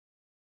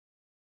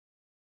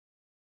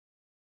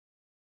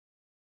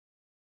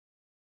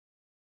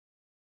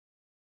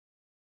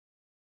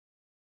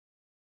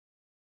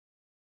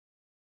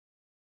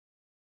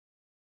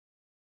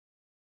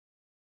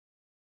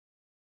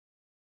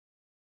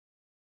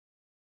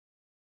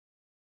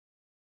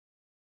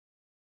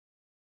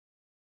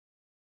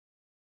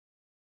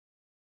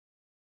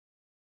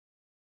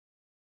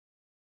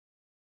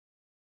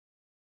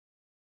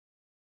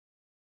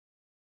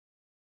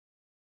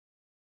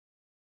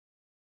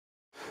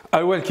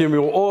I welcome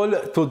you all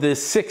to the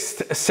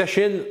sixth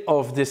session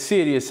of the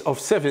series of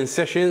 7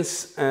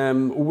 sessions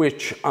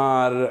which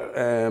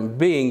are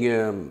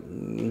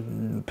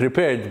being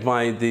prepared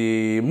by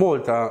the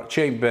Malta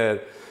Chamber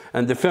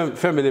and the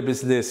Family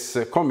Business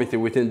Committee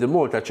within the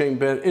Malta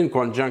Chamber in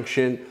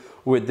conjunction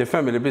with the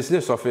Family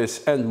Business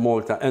Office and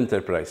Malta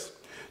Enterprise.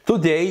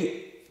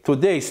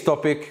 Today's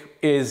topic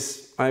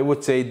is, I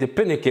would say, the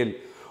pinnacle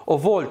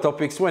of all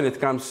topics when it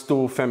comes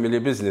to family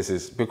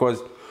businesses,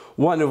 because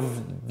one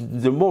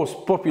of the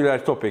most popular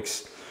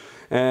topics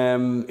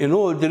in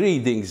all the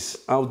readings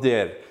out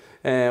there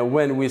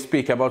when we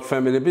speak about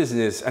family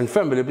business and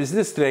family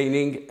business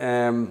training,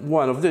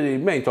 one of the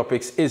main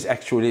topics is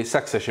actually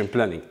succession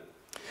planning.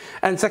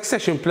 And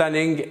succession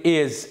planning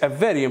is a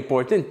very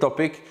important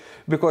topic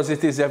because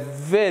it is a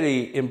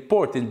very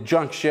important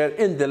juncture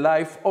in the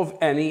life of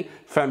any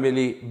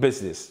family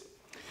business.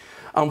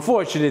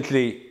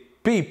 Unfortunately,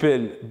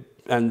 people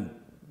and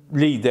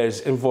leaders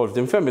involved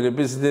in family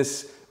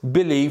business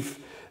believe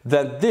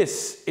that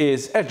this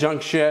is a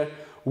juncture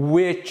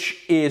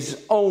which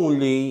has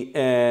only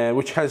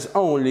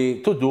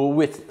to do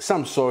with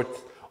some sort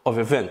of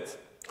event.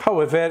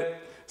 However,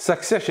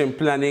 succession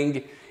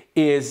planning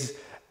is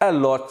a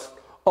lot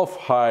of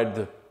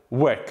hard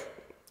work.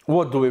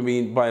 What do we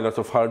mean by a lot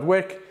of hard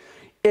work?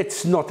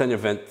 It's not an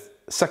event.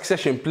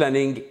 Succession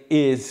planning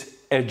is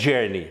a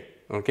journey,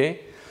 okay?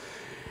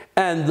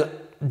 And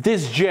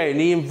this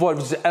journey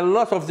involves a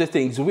lot of the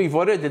things we've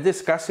already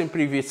discussed in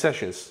previous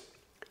sessions.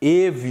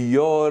 If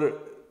your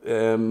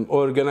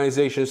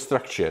organization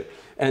structure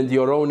and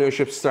your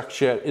ownership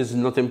structure is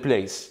not in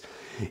place,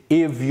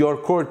 if your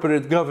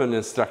corporate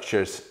governance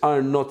structures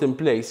are not in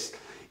place,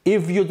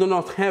 if you do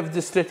not have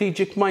the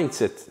strategic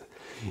mindset,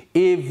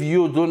 if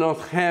you do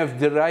not have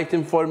the right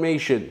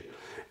information,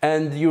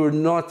 and you're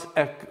not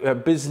a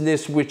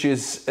business which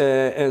is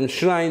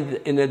enshrined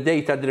in a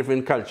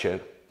data-driven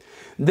culture,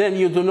 then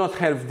you do not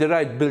have the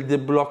right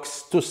building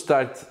blocks to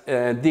start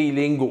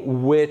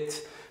dealing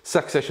with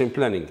succession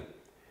planning.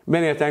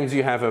 Many times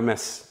you have a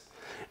mess.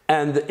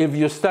 And if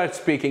you start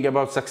speaking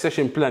about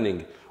succession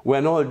planning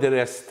when all the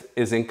rest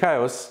is in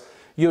chaos,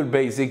 you're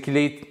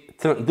basically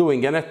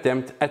doing an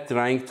attempt at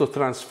trying to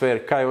transfer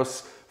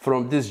chaos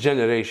from this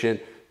generation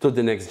to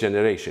the next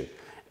generation,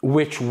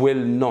 which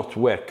will not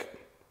work.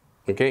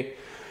 Okay?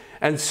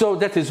 And so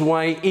that is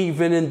why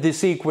even in the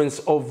sequence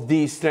of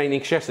these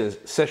training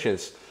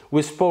sessions,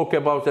 we spoke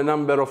about a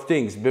number of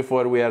things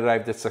before we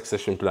arrived at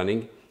succession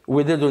planning.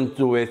 We didn't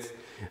do it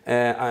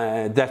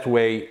that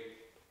way,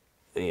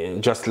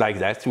 just like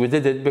that. We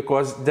did it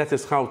because that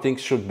is how things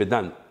should be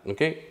done,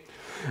 okay?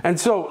 And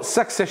so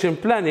succession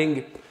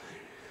planning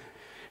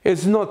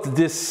is not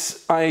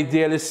this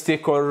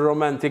idealistic or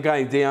romantic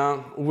idea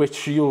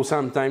which you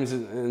sometimes,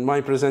 in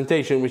my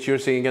presentation, which you're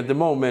seeing at the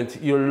moment,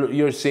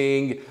 you're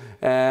seeing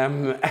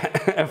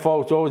a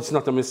photo, it's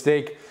not a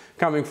mistake,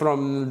 coming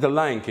from The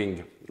Lion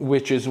King,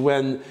 which is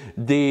when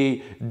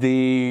the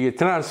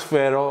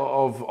transfer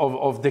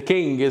of the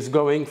king is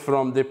going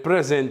from the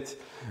present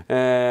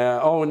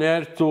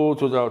owner to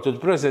the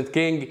present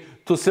king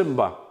to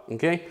Simba,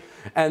 okay?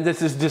 And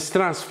this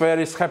transfer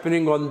is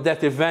happening on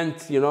that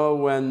event, you know,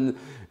 when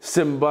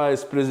Simba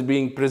is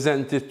being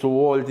presented to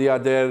all the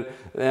other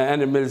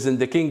animals in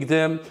the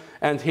kingdom,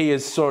 and he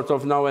is sort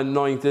of now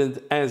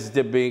anointed as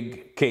the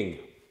big king.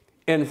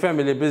 In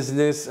family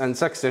business and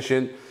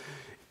succession,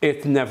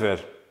 it never,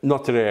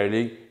 not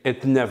rarely,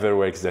 it never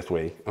works that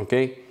way,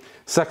 okay?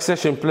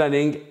 Succession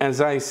planning, as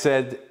I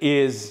said,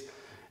 is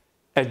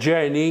a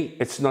journey.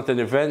 It's not an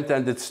event,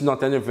 and it's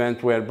not an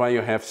event whereby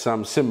you have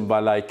some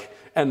Simba-like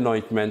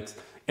anointment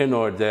in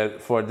order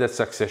for that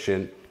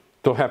succession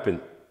to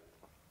happen.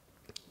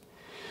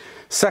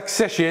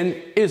 Succession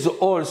is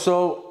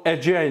also a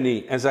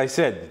journey, as I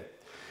said.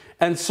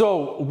 And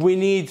so we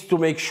need to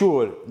make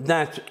sure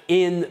that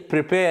in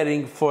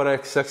preparing for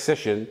a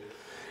succession,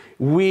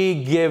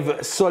 we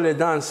give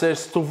solid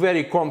answers to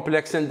very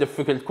complex and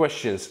difficult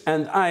questions.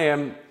 And I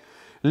am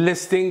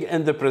listing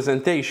in the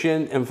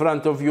presentation in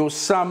front of you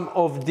some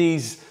of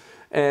these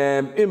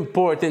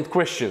important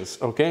questions,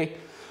 okay?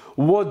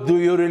 What do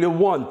you really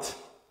want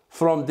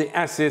from the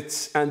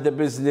assets and the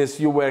business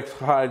you worked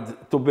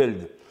hard to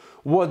build?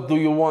 What do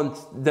you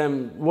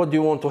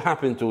want to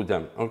happen to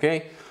them,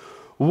 okay?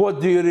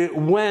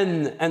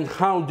 When and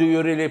how do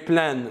you really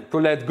plan to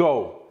let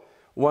go?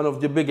 One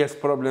of the biggest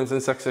problems in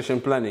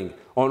succession planning.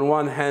 On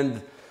one hand,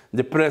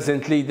 the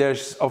present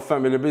leaders of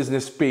family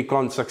business speak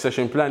on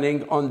succession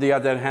planning. On the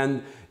other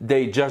hand,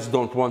 they just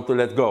don't want to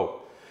let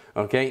go.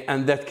 Okay?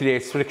 And that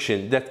creates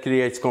friction, that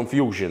creates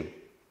confusion.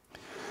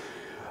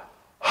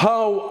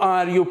 How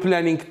are you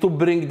planning to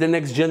bring the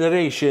next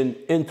generation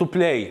into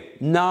play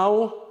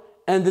now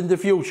and in the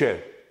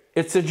future?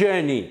 It's a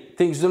journey.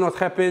 Things do not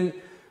happen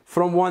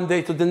from one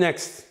day to the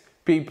next.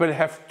 People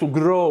have to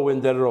grow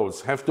in their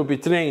roles, have to be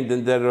trained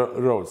in their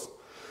roles.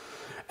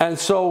 And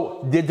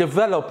so the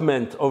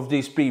development of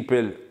these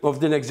people, of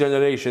the next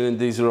generation in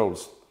these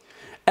roles.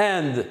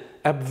 And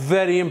a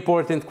very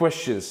important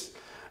question,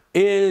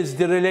 is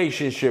the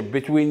relationship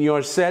between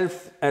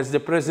yourself as the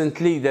present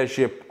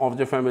leadership of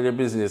the family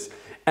business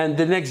and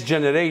the next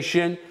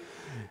generation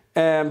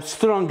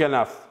strong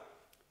enough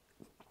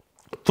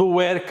to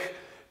work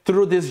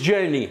through this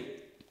journey.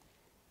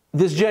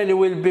 This journey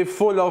will be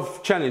full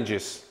of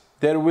challenges.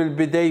 There will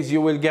be days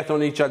you will get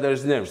on each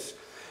other's nerves.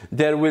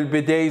 There will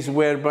be days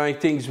whereby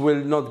things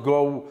will not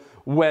go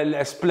well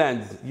as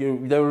planned.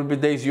 There will be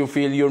days you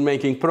feel you're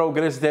making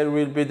progress. There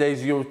will be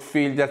days you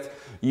feel that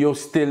you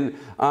still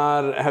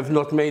have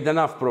not made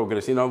enough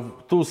progress. You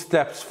know, 2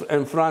 steps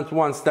in front,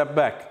 1 step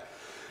back.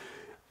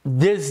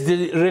 This is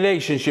the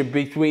relationship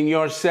between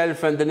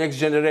yourself and the next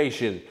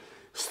generation,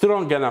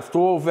 strong enough to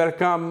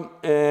overcome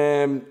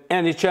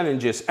any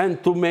challenges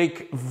and to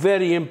make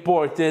very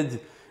important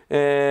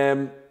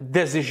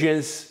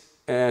decisions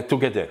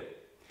together.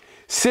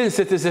 Since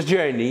it is a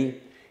journey,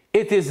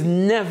 it is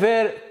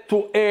never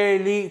too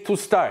early to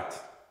start.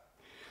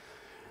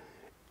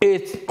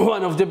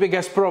 One of the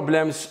biggest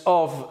problems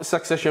of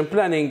succession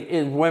planning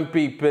is when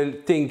people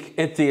think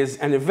it is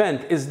an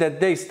event, is that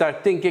they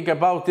start thinking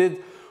about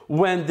it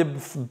when the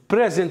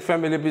present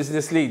family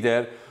business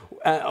leader,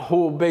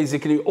 who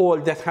basically all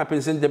that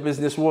happens in the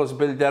business was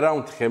built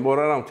around him or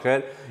around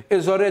her,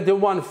 is already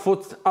 1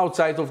 foot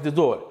outside of the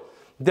door.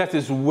 That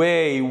is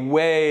way,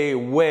 way,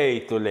 way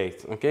too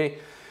late, okay?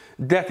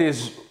 That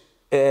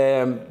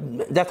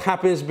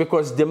happens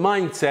because the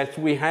mindset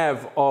we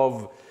have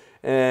of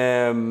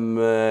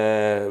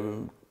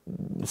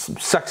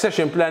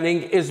succession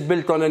planning is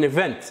built on an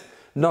event,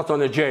 not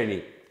on a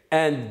journey.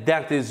 And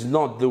that is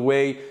not the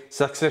way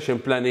succession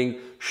planning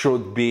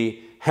should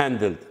be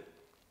handled.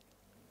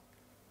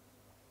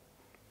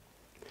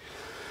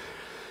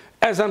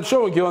 As I'm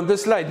showing you on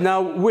this slide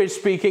now, we're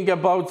speaking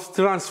about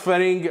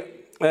transferring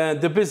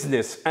the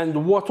business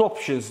and what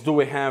options do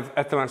we have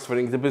at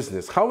transferring the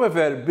business.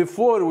 However,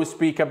 before we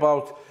speak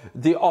about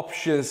the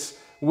options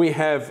we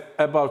have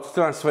about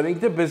transferring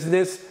the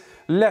business,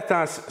 let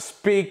us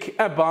speak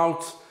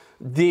about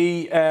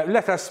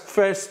let us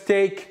first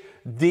take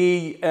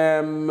the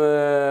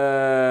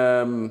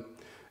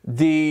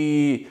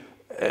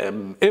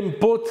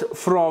input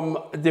from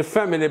the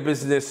Family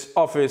Business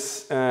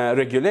Office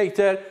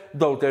regulator,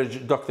 Dr.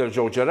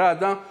 Joe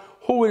Gerada,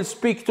 who will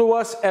speak to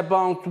us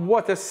about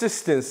what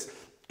assistance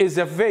is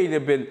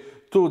available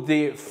to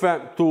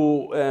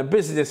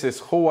businesses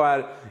who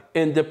are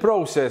in the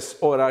process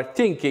or are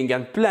thinking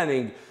and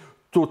planning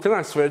to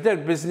transfer their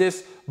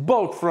business,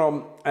 both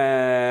from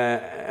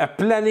a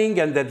planning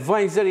and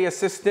advisory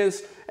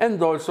assistance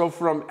and also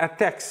from a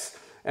tax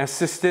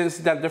assistance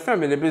that the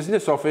Family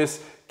Business Office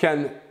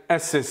can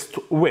assist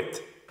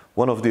with.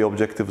 One of the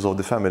objectives of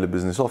the Family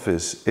Business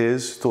Office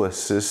is to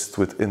assist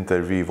with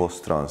inter vivos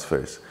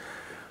transfers.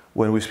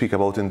 When we speak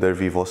about inter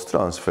vivos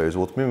transfers,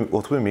 what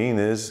we mean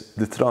is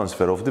the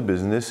transfer of the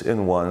business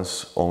in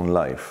one's own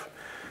life.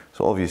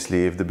 So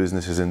obviously, if the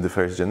business is in the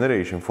first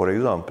generation, for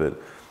example,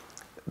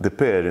 the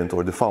parent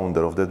or the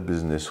founder of that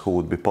business, who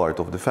would be part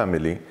of the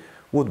family,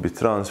 would be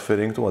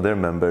transferring to other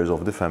members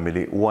of the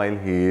family while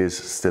he is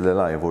still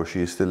alive or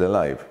she is still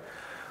alive.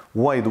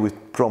 Why do we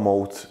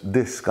promote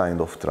this kind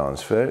of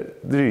transfer?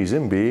 The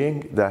reason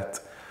being that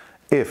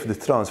if the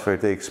transfer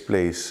takes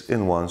place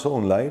in one's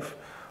own life,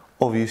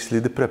 obviously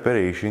the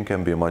preparation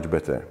can be much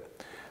better,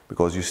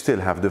 because you still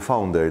have the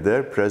founder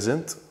there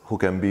present who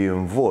can be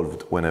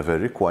involved whenever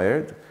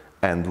required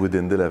and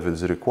within the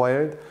levels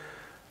required,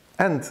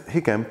 and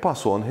he can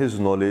pass on his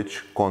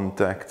knowledge,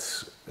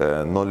 contacts,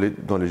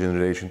 knowledge in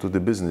relation to the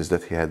business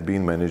that he had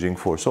been managing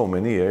for so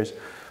many years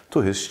to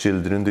his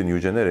children, the new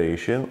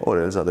generation,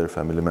 or else other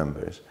family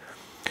members.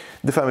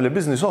 The Family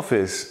Business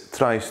Office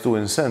tries to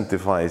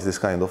incentivize this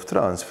kind of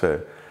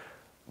transfer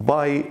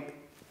by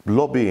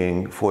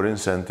lobbying for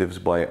incentives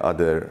by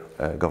other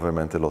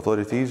governmental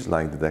authorities,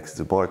 like the tax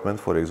department,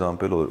 for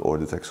example, or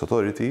the tax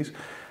authorities,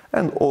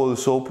 and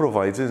also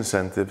provides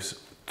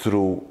incentives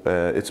through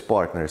its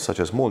partners, such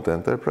as Malta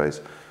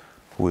Enterprise,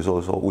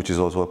 which is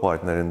also a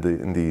partner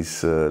in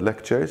these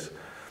lectures,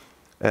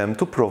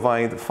 to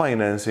provide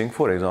financing,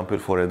 for example,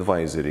 for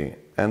advisory.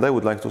 And I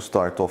would like to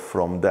start off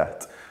from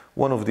that.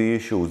 One of the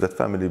issues that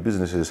family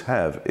businesses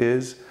have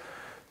is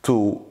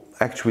to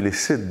actually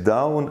sit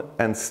down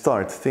and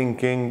start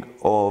thinking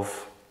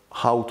of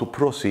how to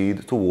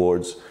proceed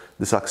towards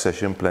the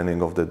succession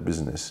planning of that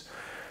business.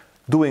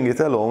 Doing it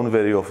alone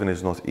very often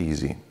is not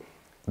easy.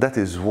 That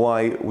is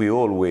why we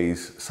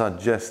always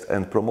suggest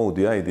and promote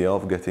the idea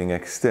of getting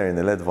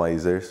external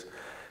advisors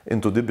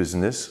into the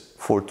business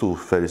for 2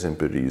 very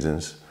simple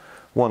reasons.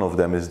 One of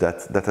them is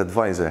that that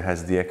advisor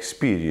has the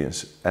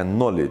experience and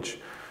knowledge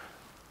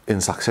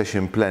in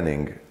succession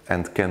planning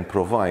and can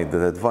provide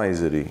that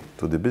advisory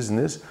to the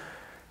business.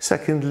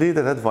 Secondly,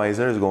 that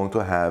advisor is going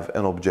to have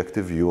an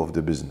objective view of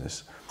the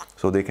business.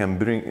 So they can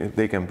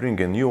bring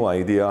in new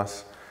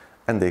ideas,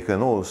 and they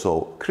can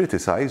also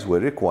criticize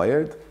where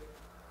required,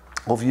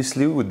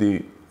 obviously with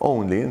the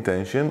only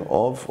intention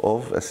of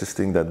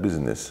assisting that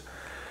business.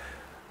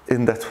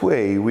 In that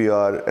way, we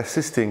are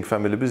assisting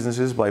family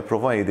businesses by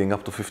providing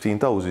up to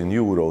 15,000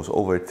 euros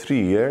over 3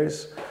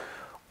 years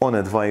on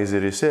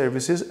advisory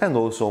services and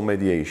also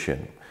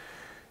mediation.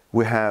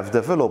 We have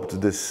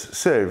developed this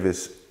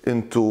service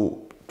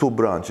into two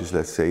branches,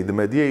 let's say, the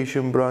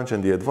mediation branch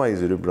and the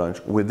advisory branch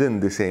within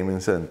the same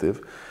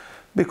incentive,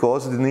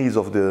 because the needs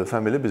of the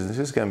family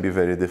businesses can be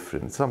very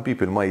different. Some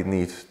people might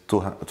need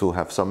to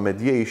have some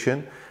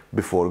mediation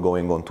before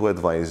going on to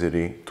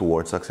advisory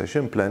towards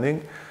succession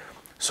planning,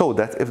 so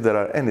that if there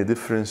are any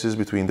differences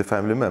between the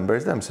family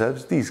members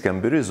themselves, these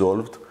can be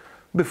resolved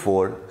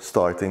before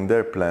starting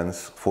their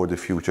plans for the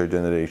future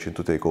generation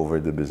to take over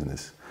the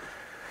business.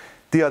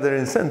 The other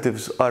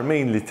incentives are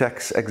mainly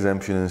tax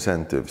exemption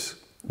incentives.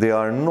 They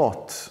are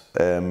not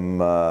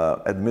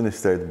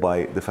administered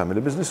by the family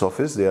business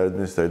office, they are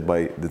administered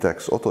by the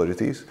tax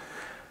authorities,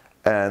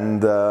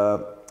 and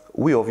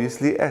we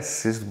obviously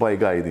assist by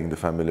guiding the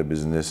family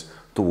business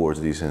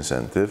towards these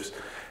incentives.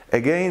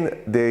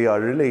 Again, they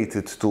are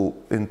related to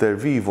inter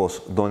vivos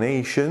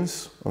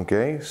donations,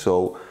 okay?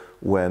 So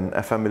when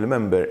a family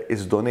member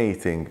is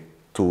donating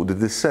to the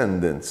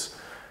descendants,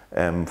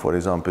 for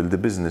example, the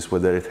business,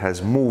 whether it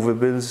has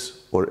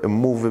movables or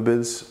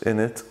immovables in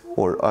it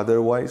or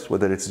otherwise,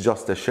 whether it's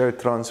just a share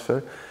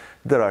transfer,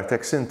 there are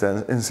tax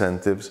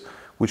incentives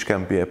which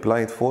can be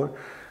applied for.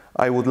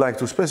 I would like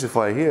to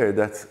specify here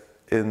that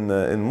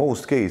in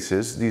most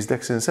cases, these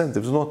tax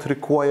incentives do not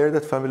require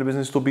that family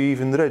business to be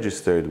even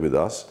registered with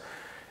us,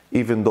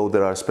 even though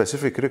there are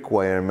specific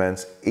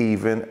requirements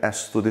even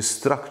as to the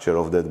structure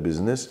of that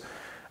business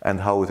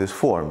and how it is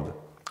formed.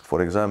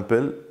 For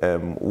example,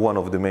 one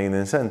of the main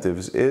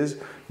incentives is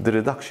the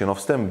reduction of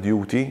stamp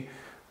duty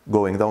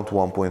going down to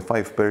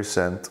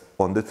 1.5%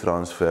 on the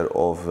transfer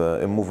of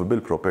immovable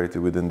property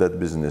within that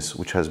business,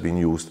 which has been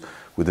used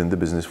within the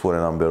business for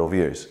a number of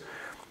years.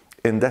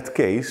 In that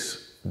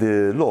case,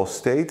 the law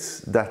states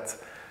that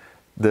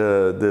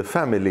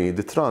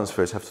the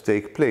transfers have to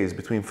take place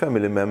between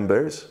family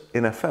members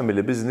in a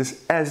family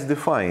business as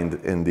defined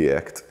in the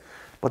Act.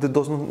 But it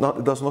does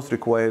not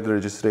require the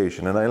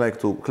registration. And I like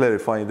to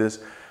clarify this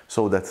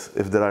so that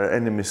if there are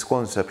any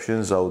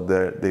misconceptions out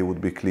there, they would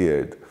be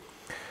cleared.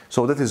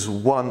 So that is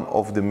one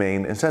of the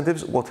main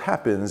incentives. What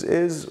happens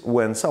is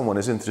when someone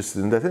is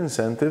interested in that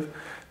incentive,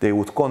 they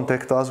would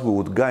contact us, we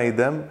would guide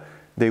them.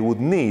 They would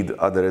need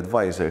other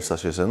advisors,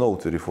 such as a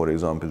notary, for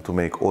example, to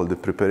make all the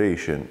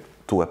preparation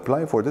to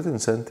apply for that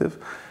incentive.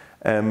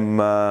 And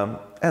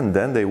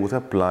then they would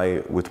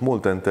apply with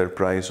Malta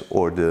Enterprise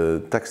or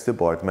the tax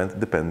department,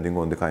 depending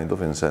on the kind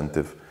of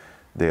incentive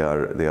they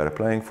are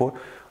applying for.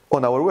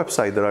 On our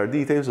website, there are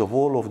details of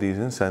all of these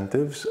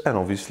incentives, and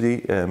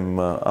obviously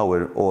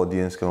our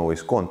audience can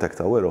always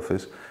contact our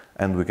office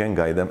and we can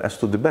guide them as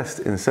to the best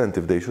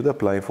incentive they should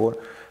apply for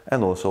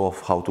and also of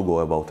how to go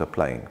about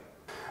applying.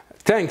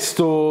 Thanks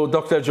to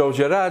Dr. Joe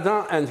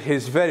Gerrada and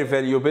his very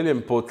valuable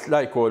input,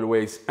 like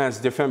always, as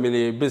the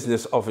Family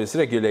Business Office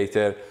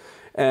regulator,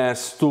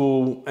 as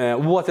to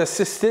what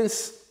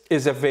assistance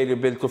is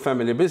available to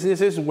family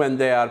businesses when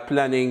they are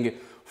planning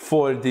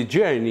for the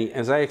journey,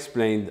 as I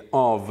explained,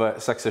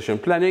 of succession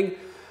planning.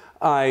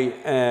 I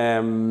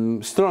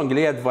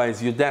strongly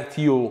advise you that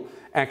you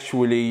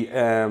actually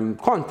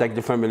contact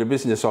the Family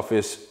Business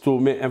Office to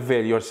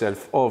avail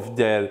yourself of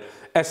their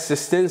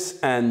assistance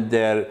and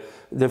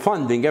the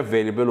funding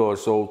available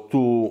also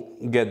to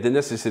get the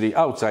necessary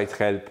outside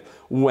help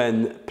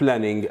when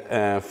planning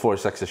for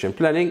succession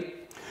planning.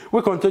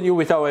 We continue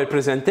with our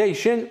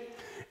presentation,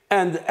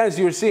 and as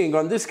you're seeing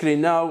on the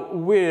screen now,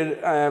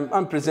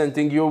 I'm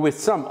presenting you with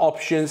some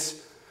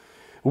options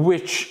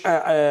which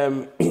are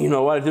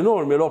the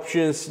normal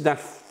options that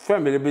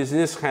family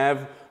business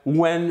have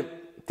when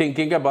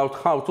thinking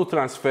about how to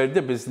transfer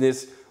the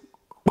business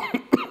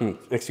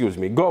excuse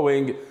me,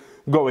 going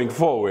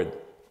forward.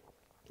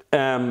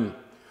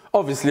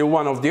 Obviously,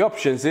 one of the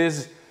options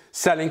is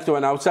selling to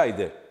an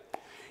outsider.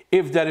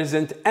 If there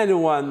isn't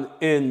anyone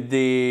in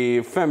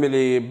the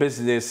family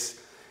business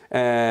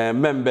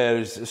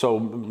members,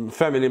 so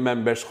family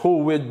members who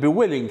would be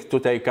willing to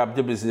take up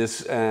the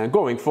business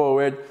going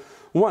forward,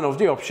 one of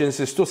the options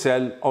is to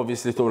sell,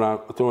 obviously, to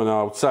an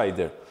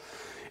outsider.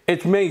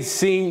 It may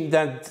seem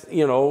that,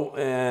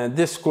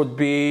 this could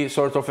be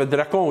sort of a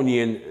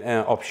draconian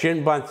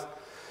option, but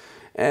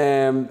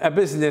a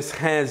business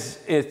has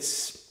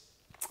its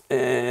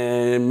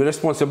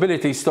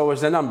responsibilities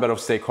towards a number of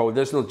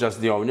stakeholders, not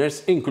just the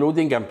owners,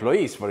 including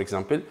employees, for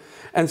example.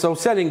 And so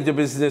selling the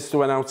business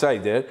to an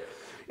outsider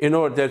in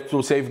order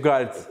to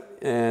safeguard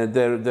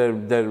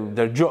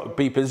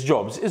people's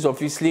jobs is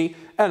obviously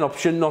an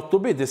option not to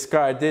be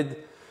discarded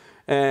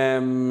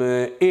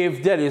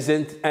if there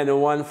isn't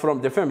anyone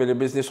from the family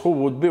business who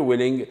would be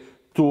willing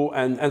to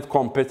and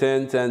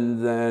competent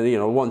and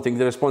wanting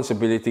the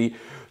responsibility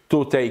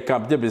to take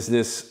up the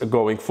business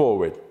going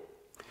forward.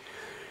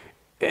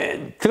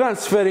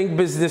 Transferring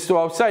business to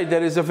outsider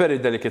is a very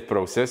delicate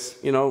process.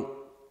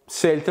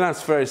 Sale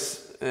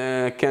transfers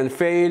can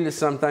fail.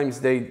 Sometimes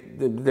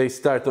they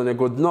start on a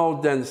good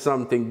note, then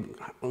something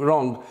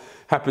wrong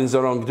happens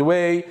along the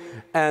way,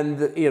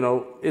 and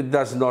it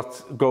does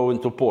not go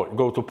to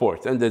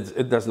port, and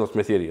it does not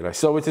materialize.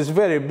 So it is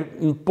very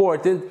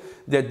important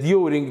that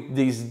during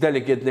these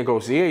delicate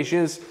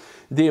negotiations,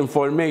 the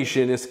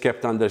information is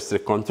kept under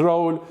strict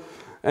control,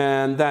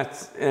 and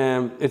that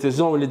it is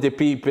only the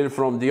people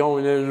from the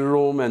owner's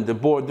room and the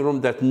boardroom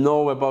that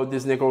know about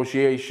these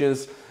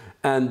negotiations,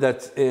 and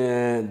that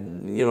there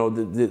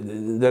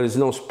is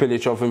no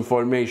spillage of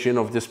information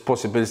of this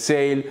possible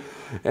sale,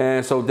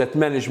 so that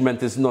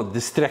management is not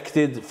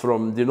distracted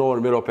from the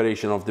normal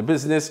operation of the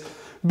business,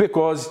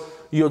 because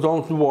you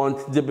don't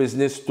want the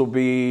business to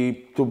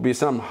be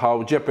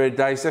somehow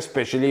jeopardized,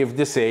 especially if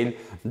the sale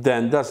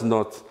then does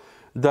not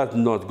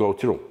go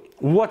through.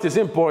 What is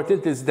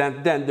important is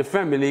that then the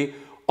family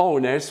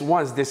owners,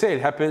 once the sale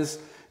happens,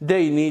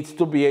 they need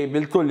to be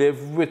able to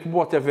live with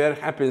whatever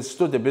happens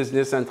to the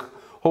business, and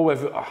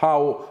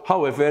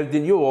however the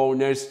new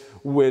owners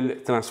will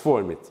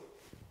transform it.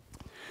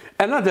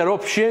 Another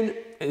option,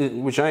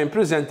 which I am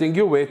presenting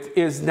you with,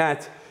 is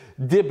that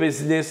the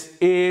business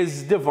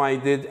is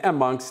divided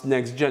amongst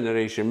next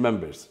generation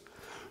members.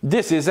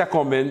 This is a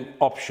common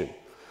option.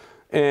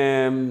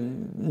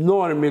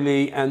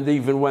 Normally, and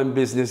even when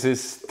businesses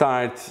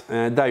start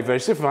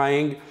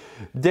diversifying,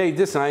 they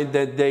decide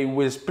that they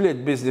will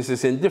split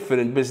businesses in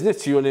different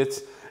business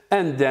units,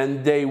 and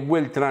then they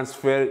will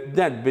transfer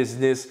that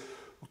business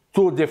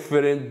to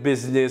different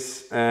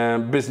business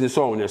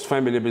owners,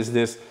 family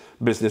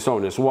business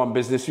owners. One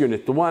business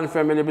unit to one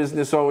family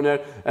business owner,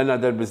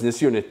 another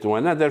business unit to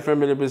another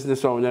family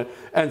business owner,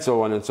 and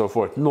so on and so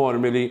forth.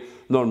 Normally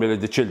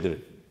the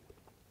children.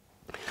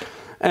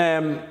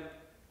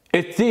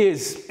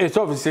 It's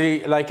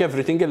obviously, like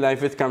everything in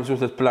life, it comes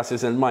with its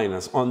pluses and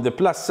minuses. On the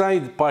plus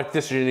side,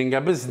 partitioning a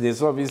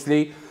business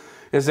obviously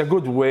is a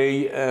good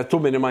way to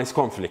minimize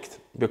conflict,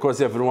 because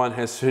everyone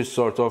has his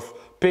sort of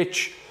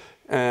pitch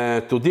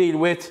to deal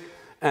with,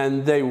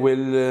 and there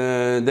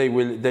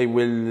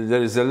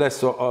is a less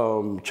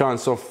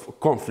chance of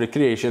conflict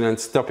creation and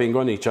stepping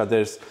on each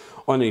other's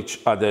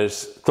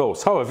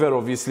toes. However,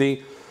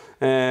 obviously,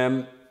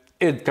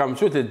 it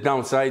comes with a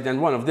downside,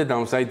 and one of the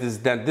downsides is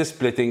that the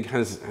splitting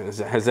has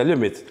a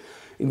limit.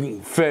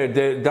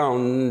 Further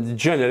down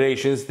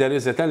generations,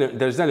 there's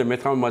a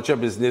limit how much a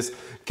business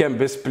can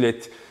be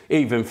split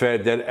even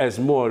further, as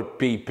more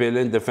people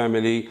in the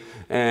family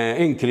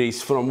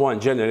increase from one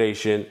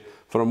generation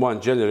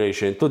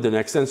to the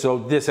next. And so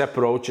this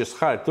approach is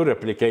hard to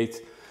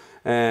replicate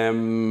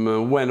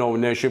when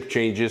ownership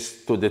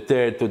changes to the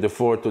third, to the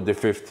fourth, to the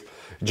fifth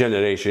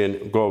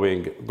generation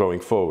going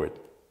forward.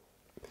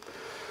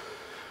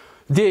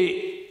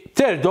 The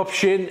third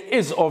option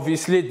is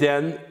obviously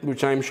then,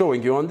 which I'm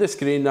showing you on the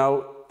screen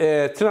now,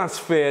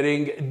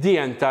 transferring the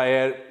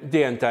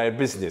entire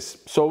business.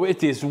 So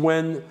it is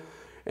when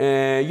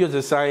you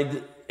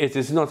decide it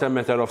is not a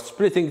matter of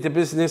splitting the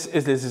business,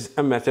 it is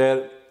a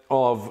matter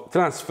of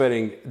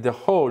transferring the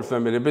whole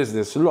family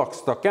business, lock,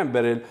 stock and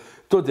barrel,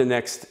 to the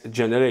next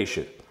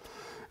generation.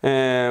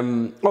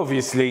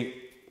 Obviously,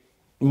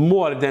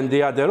 more than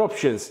the other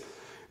options,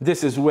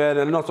 this is where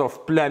a lot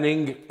of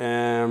planning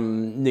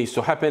needs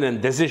to happen and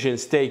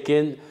decisions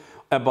taken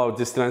about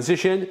this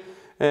transition,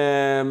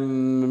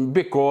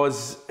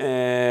 because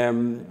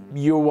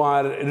you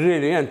are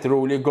really and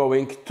truly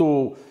going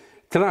to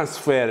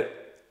transfer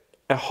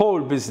a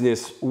whole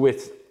business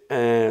with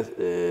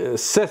a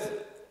set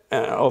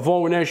of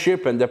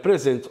ownership and the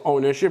present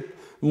ownership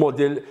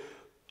model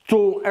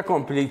to a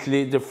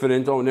completely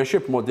different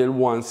ownership model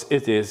once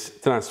it is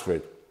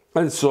transferred.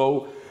 And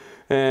so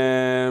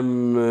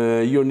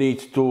you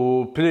need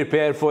to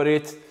prepare for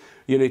it.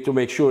 You need to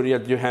make sure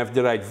that you have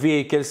the right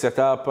vehicle set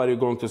up. Are you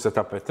going to set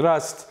up a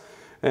trust?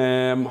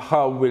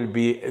 How will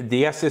be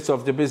the assets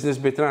of the business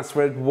be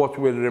transferred? What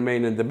will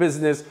remain in the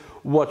business?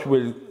 What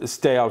will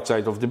stay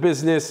outside of the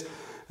business?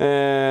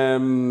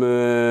 And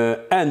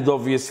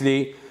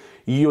obviously,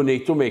 you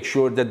need to make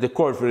sure that the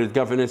corporate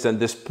governance and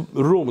the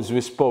rules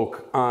we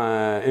spoke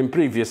in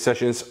previous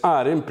sessions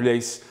are in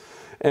place,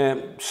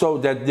 so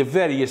that the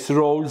various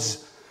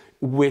roles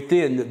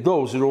within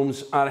those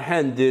rooms are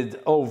handed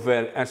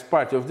over as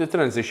part of the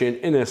transition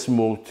in a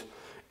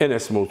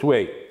smooth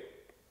way.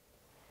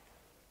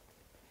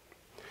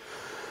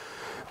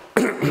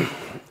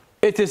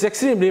 It is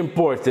extremely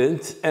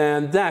important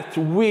that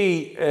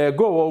we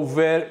go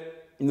over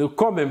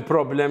common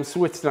problems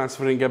with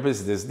transferring a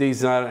business.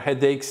 These are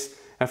headaches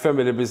a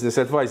family business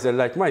advisor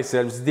like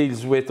myself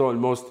deals with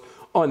almost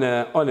on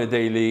a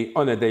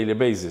daily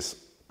basis.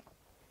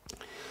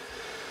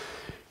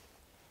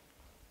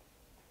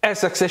 A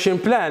succession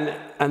plan,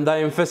 and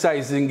I'm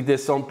emphasizing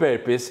this on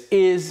purpose,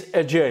 is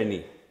a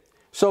journey.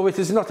 So it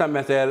is not a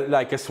matter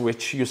like a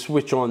switch. You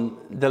switch on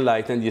the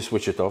light and you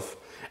switch it off.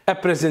 A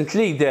present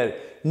leader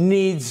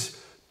needs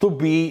to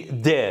be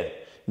there,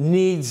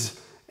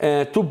 needs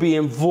to be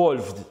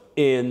involved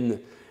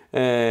in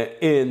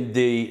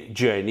the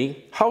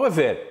journey.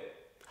 However,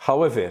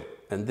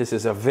 and this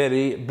is a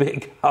very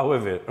big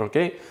however,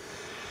 okay?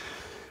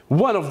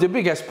 One of the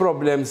biggest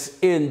problems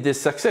in the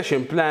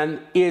succession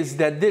plan is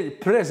that the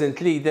present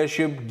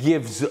leadership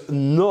gives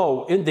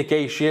no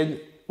indication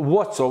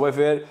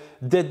whatsoever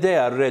that they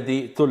are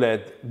ready to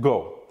let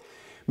go.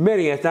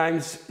 Many a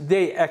times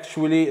they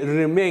actually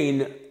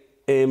remain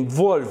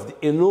involved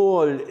in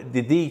all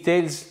the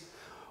details,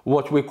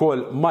 what we call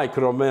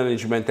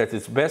micromanagement at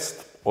its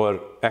best, or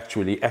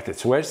actually at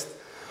its worst.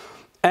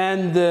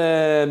 And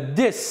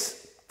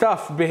this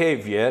tough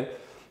behavior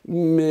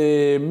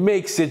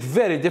makes it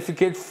very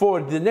difficult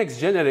for the next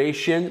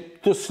generation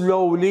to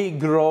slowly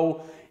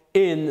grow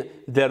in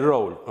their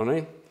role.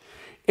 Right?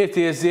 It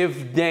is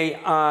if they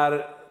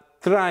are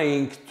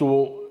trying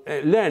to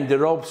learn the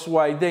ropes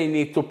while they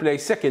need to play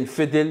second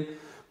fiddle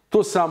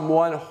to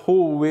someone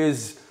who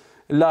is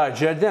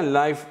larger than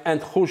life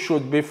and who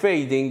should be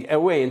fading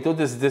away into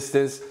this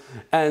distance,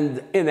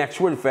 and in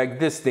actual fact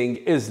this thing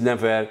is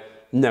never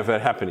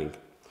happening.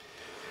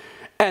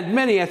 And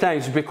many a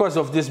times because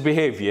of this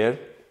behavior,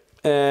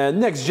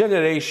 next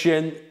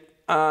generation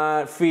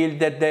feel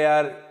that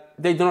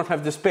they do not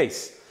have the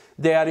space.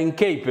 They are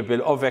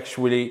incapable of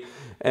actually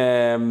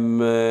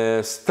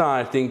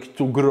starting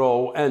to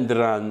grow and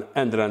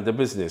run the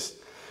business.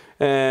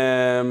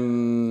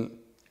 And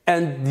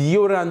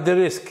you run the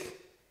risk,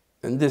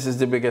 and this is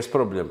the biggest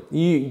problem.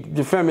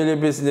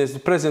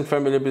 The present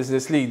family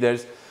business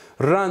leaders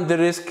run the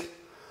risk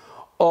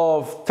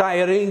of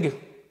tiring,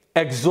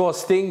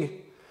 exhausting,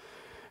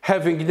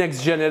 having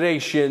next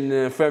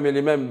generation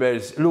family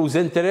members lose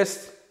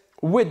interest,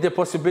 with the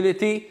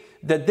possibility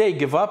that they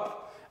give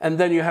up, and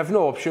then you have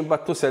no option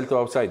but to sell to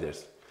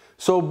outsiders.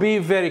 So be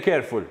very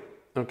careful,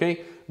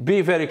 okay?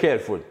 Be very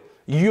careful.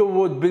 You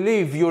would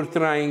believe you're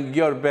trying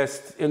your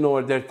best in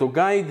order to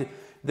guide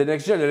the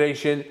next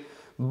generation,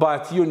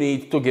 but you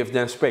need to give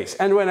them space.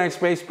 And when I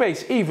say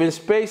space, even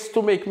space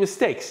to make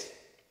mistakes.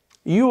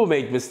 You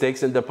made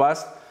mistakes in the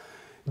past.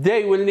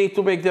 They will need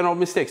to make their own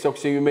mistakes. So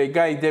you may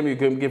guide them, you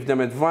can give them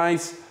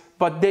advice,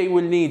 but they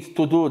will need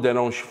to do their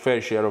own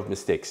fair share of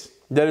mistakes.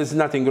 There is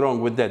nothing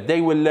wrong with that.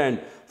 They will learn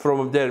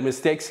from their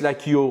mistakes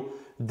like you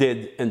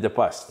did in the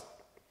past.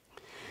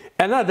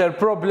 Another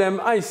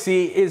problem I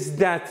see is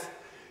that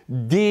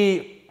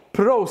the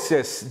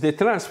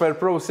transfer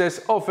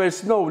process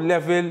offers no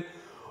level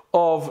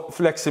of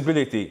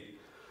flexibility.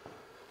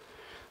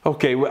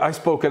 Okay, I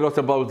spoke a lot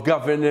about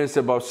governance,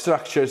 about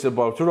structures,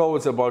 about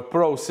roles, about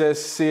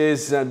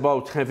processes,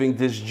 about having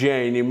this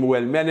journey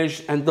well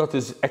managed, and that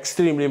is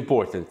extremely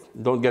important.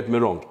 Don't get me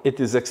wrong,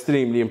 it is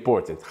extremely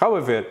important.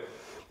 However,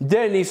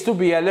 there needs to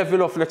be a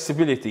level of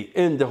flexibility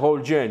in the whole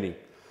journey.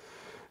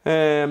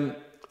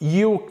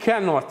 You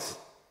cannot,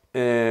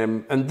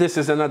 and this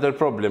is another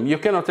problem, you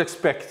cannot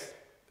expect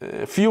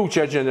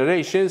future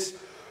generations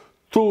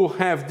to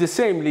have the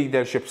same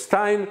leadership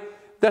style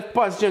that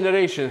past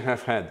generations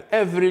have had.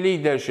 Every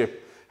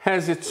leadership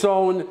has its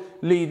own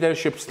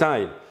leadership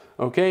style,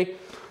 okay?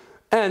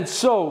 And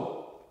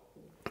so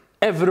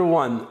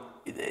everyone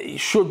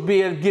should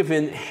be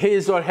given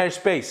his or her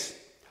space.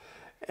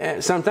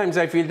 Sometimes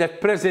I feel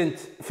that present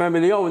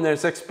family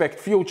owners expect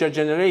future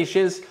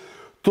generations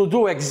to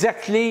do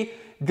exactly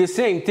the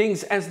same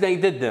things as they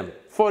did them.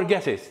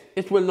 Forget it.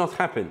 It will not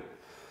happen,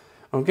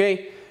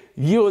 okay?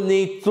 You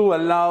need to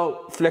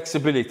allow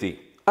flexibility.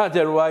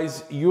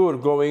 Otherwise, you're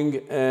going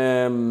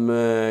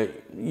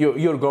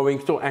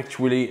to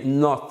actually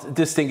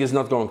this thing is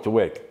not going to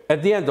work.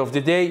 At the end of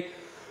the day,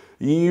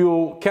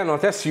 you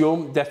cannot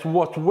assume that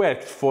what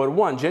worked for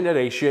one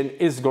generation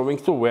is going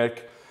to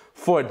work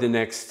for the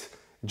next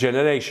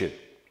generation.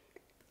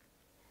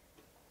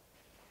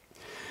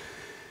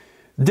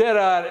 There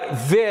are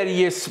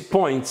various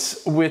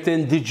points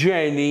within the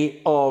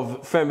journey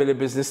of family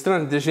business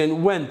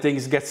transition when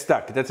things get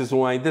stuck. That is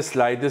why this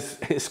slide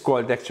is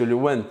called actually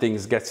When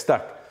Things Get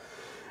Stuck.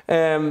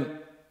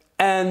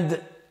 And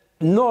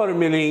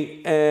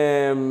normally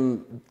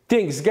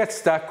things get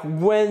stuck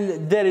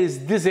when there is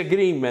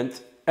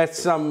disagreement at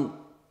some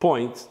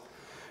point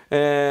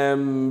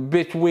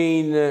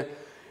between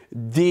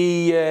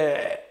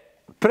the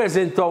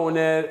present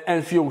owner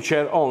and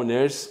future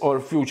owners or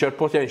future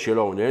potential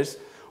owners,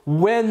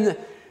 when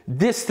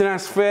this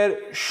transfer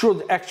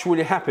should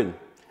actually happen.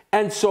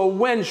 And so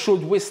when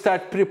should we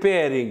start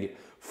preparing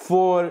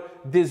for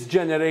this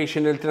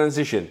generational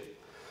transition?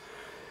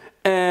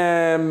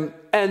 And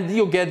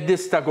you get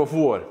this tug of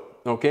war,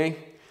 okay?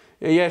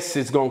 Yes,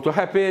 it's going to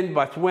happen,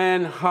 but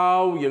when,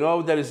 how, you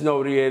know, there is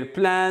no real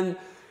plan.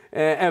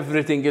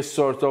 Everything is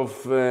sort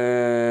of,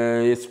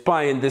 it's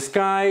pie in the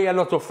sky, a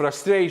lot of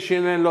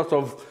frustration, a lot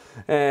of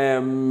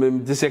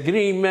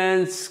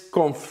disagreements,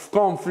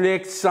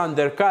 conflicts,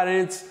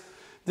 undercurrents.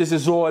 This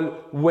is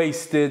all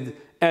wasted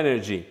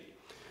energy.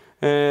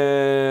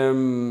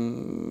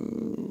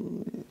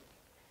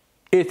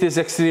 It is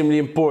extremely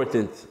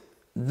important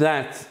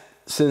that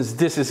since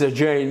this is a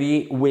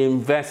journey, we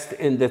invest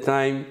in the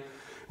time.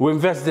 We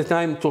invest the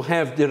time to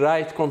have the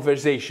right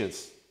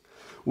conversations.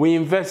 We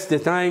invest the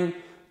time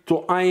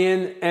to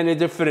iron any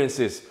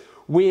differences.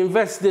 We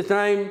invest the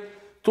time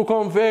to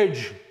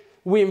converge.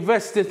 We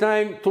invest the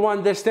time to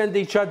understand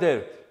each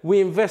other, we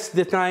invest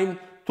the time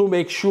to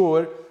make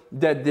sure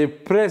that the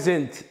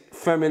present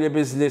family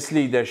business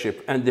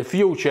leadership and the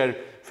future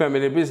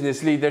family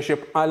business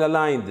leadership are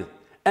aligned.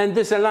 And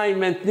this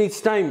alignment needs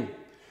time,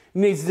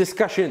 needs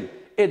discussion.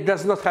 It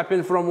does not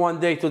happen from one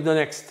day to the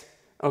next,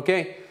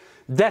 okay?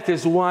 That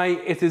is why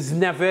it is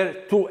never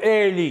too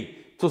early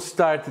to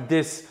start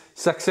this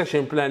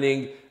succession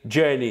planning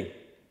journey.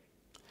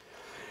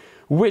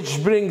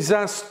 Which brings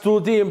us to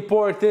the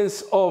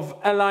importance of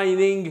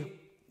aligning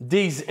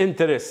these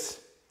interests.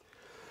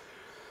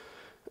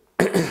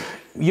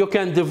 You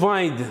can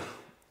divide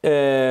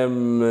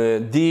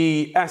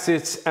the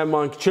assets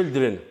among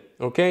children,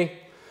 okay?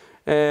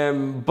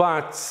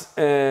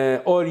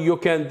 Or you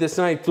can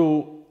decide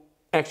to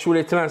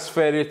actually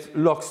transfer it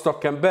lock,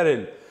 stock and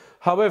barrel.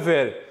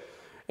 However,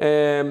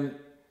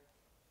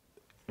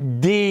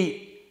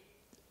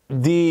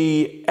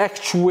 the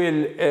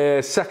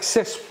actual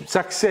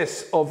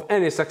success of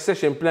any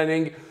succession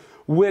planning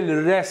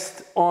will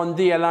rest on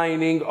the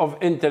aligning of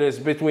interests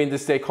between the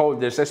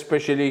stakeholders,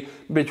 especially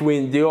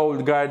between the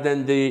old guard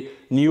and the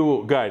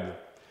new guard.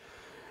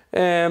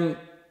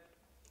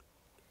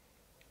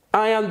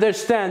 I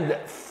understand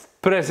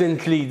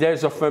present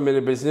leaders of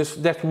family business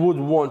that would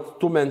want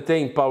to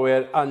maintain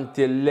power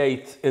until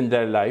late in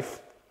their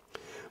life.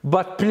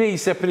 But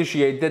please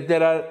appreciate that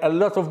there are a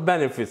lot of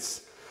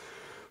benefits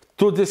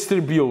to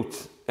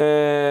distribute,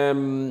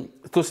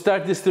 to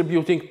start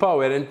distributing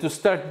power and to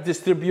start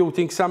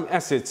distributing some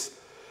assets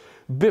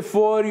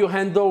before you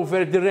hand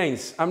over the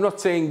reins. I'm not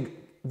saying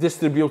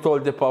distribute all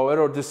the power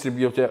or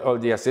distribute all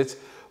the assets,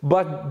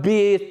 but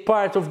be it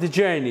part of the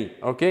journey,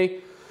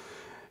 okay?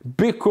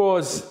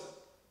 Because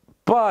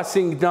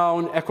passing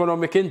down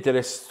economic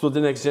interests to the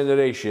next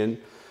generation,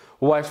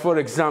 whilst, for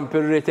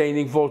example,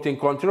 retaining voting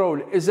control,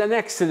 is an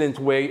excellent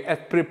way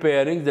at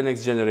preparing the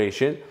next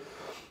generation.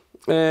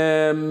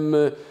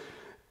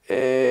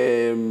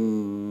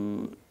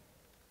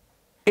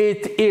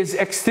 It is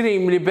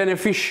extremely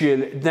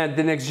beneficial that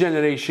the next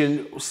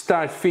generation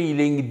start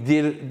feeling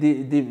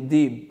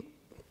the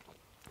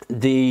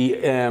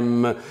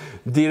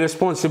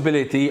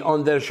responsibility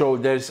on their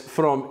shoulders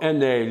from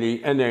an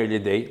early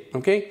day,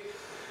 okay?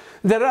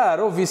 There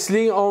are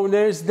obviously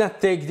owners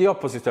that take the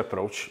opposite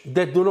approach,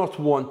 that do not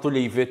want to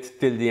leave it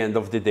till the end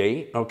of the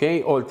day,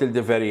 okay, or till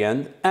the very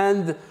end,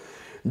 and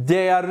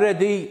they are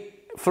ready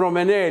from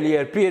an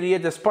earlier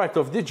period as part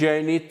of the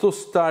journey to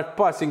start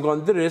passing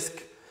on the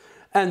risk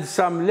and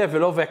some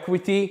level of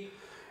equity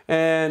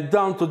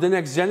down to the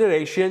next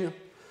generation,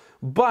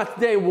 but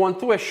they want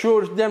to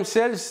assure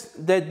themselves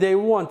that they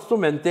want to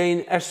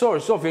maintain a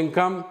source of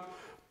income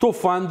to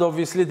fund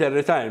obviously their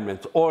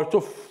retirement, or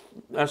to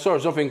a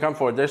source of income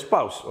for their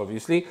spouse,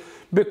 obviously,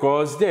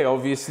 because they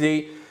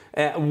obviously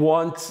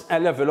want a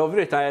level of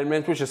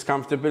retirement which is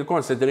comfortable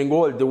considering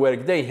all the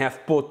work they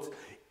have put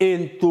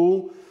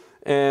into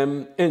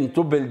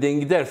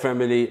building their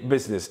family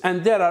business.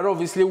 And there are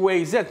obviously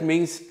ways, that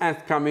means,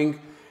 at coming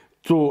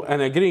to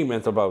an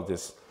agreement about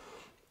this.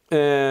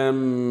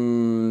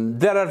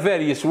 There are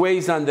various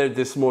ways under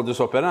this modus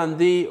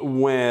operandi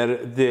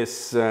where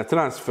this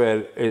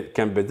transfer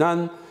can be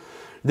done.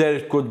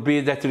 There could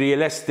be that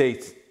real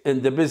estate in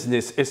the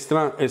business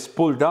is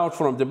pulled out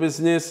from the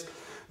business.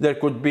 There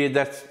could be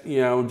that,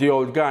 you know, the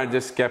old guard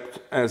is kept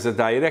as a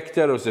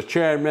director or as a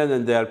chairman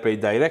and they are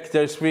paid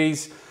director's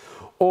fees.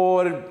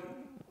 Or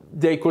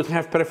they could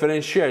have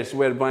preference shares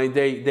whereby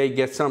they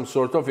get some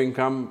sort of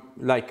income,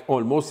 like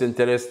almost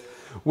interest,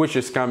 which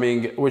is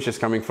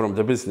coming from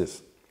the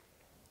business.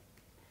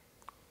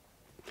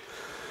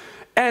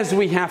 As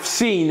we have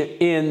seen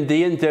in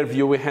the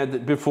interview we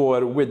had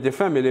before with the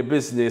family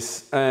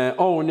business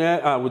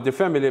with the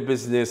family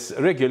business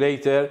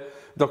regulator,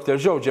 Dr.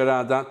 Joe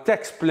Gerada,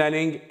 tax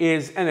planning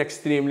is an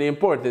extremely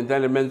important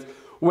element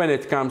when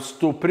it comes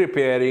to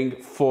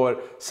preparing for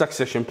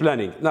succession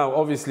planning. Now,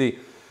 obviously,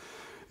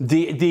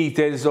 the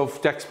details of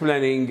tax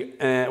planning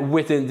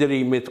within the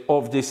remit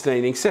of this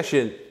training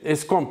session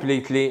is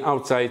completely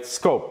outside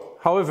scope.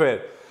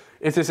 However,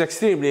 it is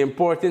extremely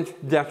important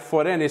that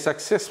for any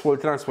successful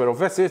transfer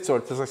of assets or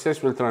the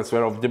successful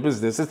transfer of the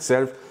business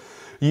itself,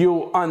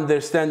 you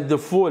understand the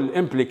full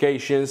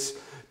implications,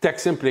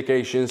 tax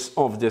implications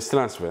of this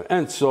transfer.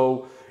 And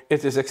so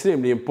it is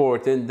extremely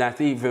important that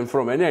even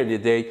from an early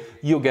day,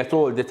 you get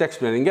all the tax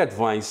planning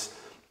advice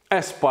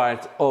as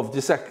part of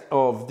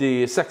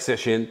the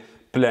succession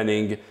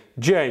planning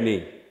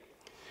journey.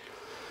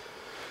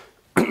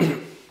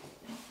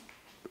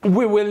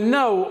 We will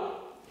now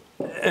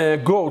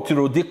go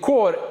through the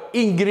core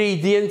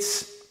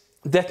ingredients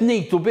that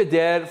need to be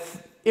there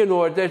in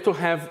order to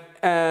have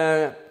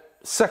a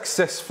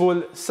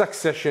successful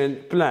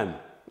succession plan,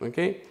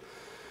 okay?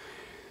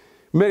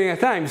 Many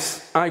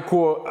times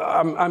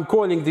I'm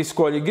calling these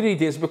core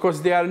ingredients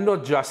because they are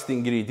not just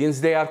ingredients,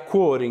 they are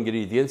core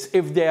ingredients.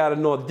 If they are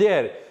not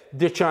there,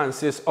 the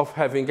chances of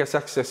having a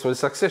successful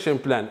succession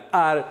plan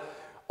are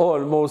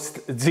almost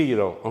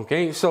zero,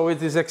 okay? So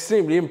it is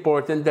extremely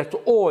important that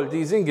all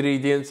these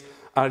ingredients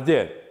are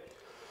there.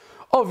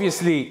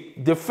 Obviously,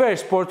 the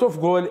first port of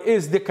call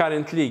is the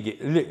current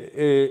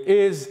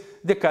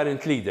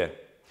leader.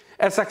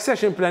 A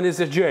succession plan is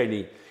a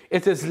journey.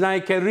 It is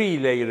like a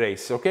relay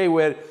race, okay,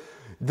 where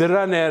the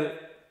runner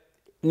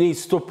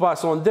needs to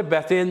pass on the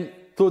baton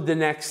to the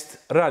next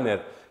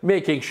runner,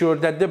 making sure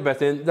that the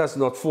baton does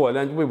not fall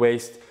and we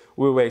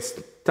waste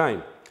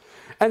time.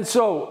 And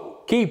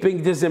so,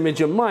 keeping this image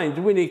in mind,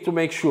 we need to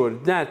make sure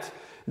that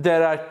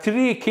there are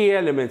three key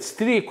elements,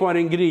 three core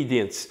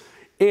ingredients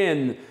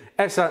in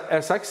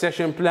a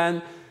succession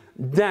plan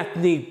that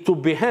need to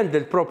be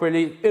handled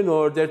properly in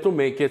order to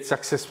make it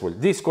successful.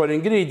 These core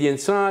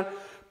ingredients are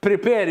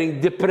preparing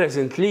the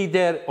present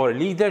leader or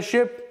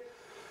leadership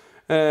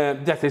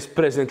that is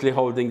presently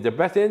holding the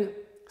baton,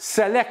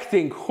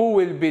 selecting who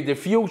will be the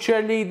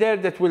future leader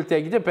that will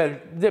take the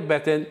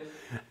baton,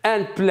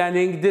 and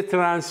planning the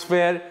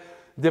transfer,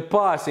 the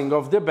passing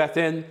of the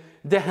baton,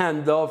 the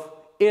handoff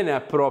in a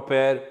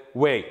proper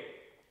way.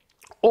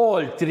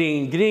 All three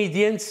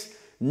ingredients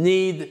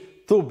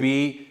need to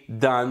be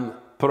done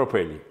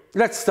properly.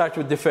 Let's start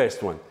with the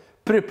first one,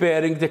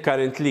 preparing the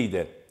current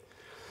leader.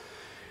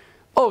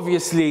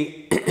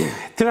 Obviously,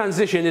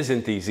 transition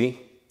isn't easy,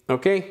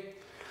 okay?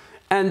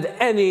 And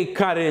any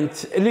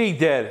current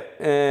leader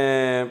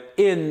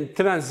in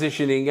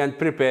transitioning and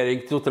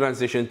preparing to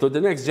transition to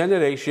the next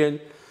generation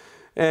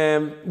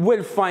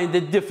will find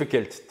it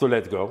difficult to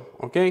let go,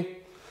 okay?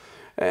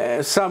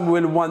 Some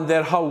will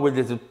wonder, how will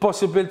it be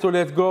possible to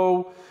let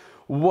go?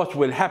 What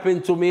will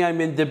happen to me? I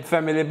mean, the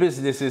family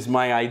business is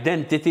my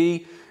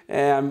identity.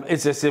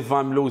 It's as if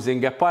I'm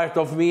losing a part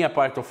of me, a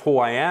part of who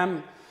I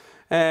am.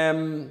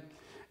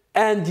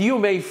 And you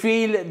may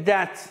feel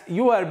that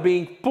you are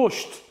being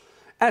pushed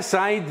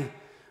aside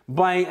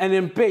by an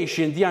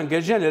impatient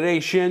younger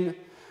generation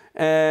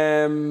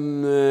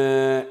and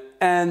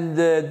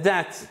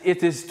that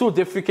it is too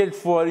difficult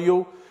for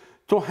you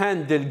to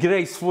handle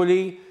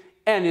gracefully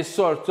any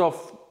sort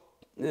of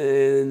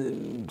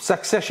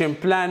succession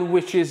plan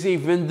which is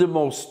even the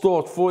most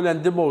thoughtful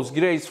and the most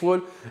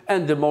graceful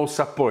and the most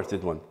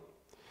supported one.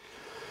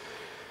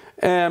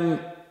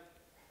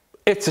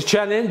 It's a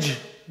challenge,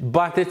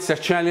 but it's a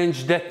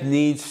challenge that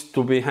needs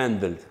to be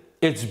handled.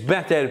 It's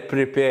better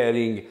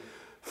preparing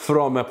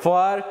from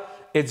afar,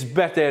 it's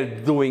better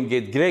doing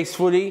it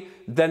gracefully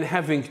than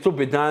having to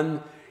be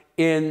done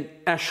in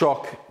a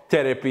shock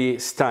therapy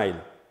style.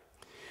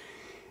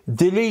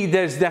 The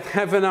leaders that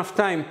have enough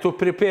time to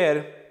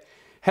prepare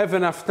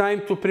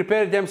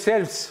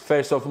themselves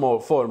first of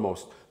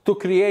foremost, to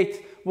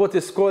create what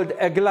is called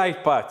a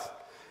glide path,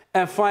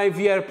 a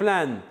 5-year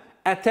plan,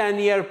 a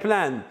 10-year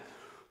plan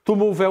to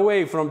move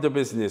away from the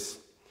business.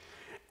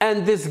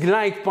 And this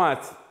glide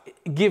path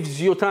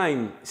gives you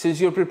time, since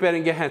you're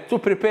preparing ahead, to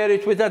prepare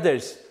it with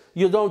others.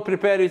 You don't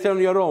prepare it on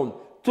your own,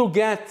 to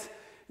get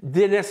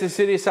the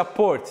necessary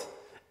support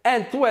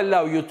and to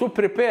allow you to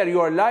prepare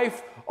your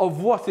life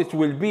of what it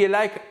will be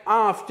like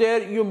after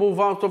you move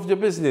out of the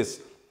business.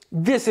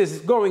 This is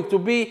going to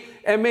be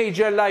a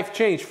major life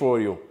change for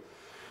you.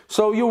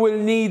 So you will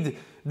need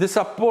the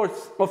support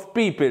of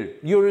people.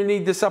 You will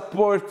need the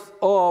support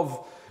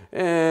of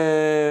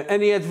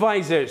any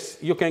advisors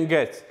you can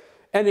get,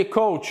 any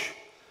coach,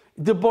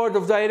 the board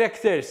of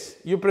directors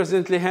you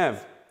presently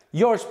have,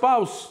 your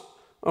spouse,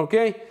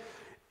 okay?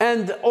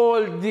 And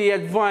all the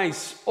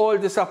advice, all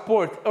the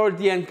support, all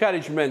the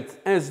encouragement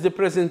as the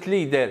present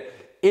leader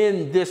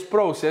in this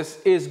process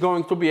is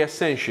going to be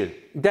essential.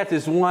 That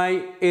is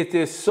why it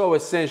is so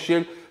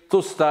essential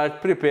to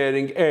start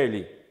preparing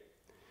early.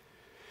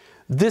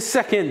 The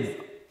second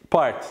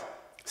part,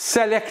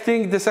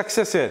 selecting the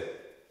successor.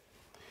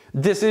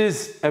 This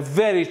is a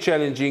very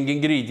challenging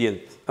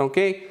ingredient,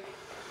 okay?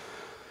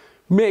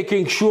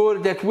 Making sure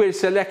that we're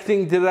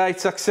selecting the right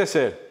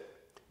successor,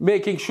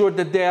 making sure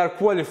that they are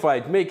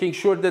qualified, making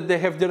sure that they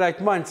have the right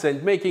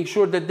mindset, making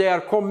sure that they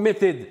are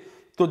committed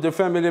to the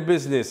family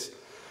business,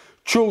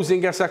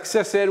 choosing a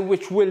successor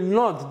which will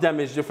not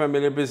damage the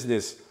family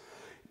business.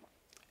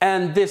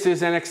 And this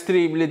is an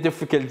extremely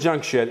difficult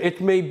juncture.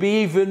 It may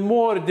be even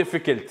more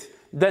difficult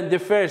than the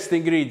first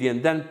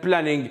ingredient, than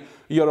planning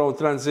your own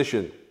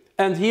transition.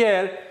 And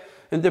here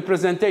in the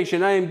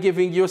presentation, I am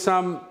giving you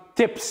some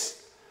tips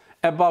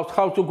about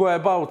how to go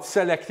about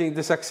selecting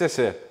the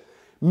successor,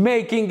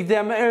 making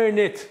them earn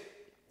it,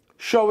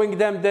 showing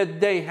them that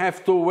they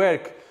have to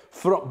work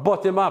from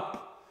bottom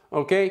up,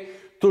 okay?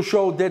 To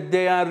show that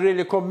they are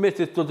really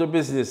committed to the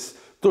business,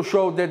 to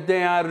show that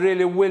they are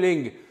really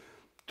willing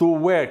to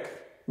work.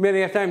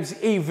 Many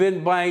times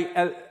even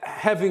by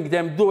having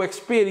them do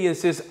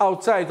experiences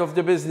outside of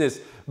the business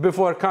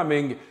before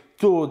coming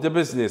to the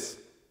business.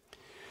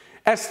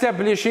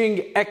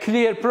 Establishing a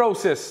clear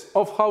process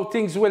of how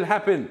things will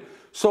happen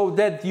so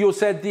that you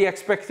set the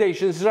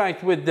expectations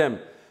right with them.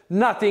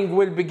 Nothing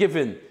will be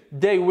given.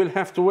 They will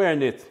have to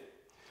earn it.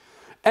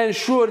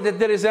 Ensure that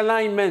there is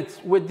alignment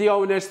with the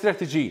owner's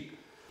strategy,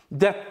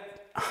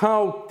 that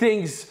how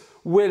things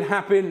will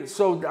happen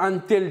so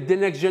until the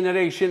next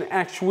generation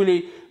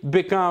actually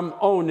become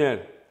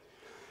owner.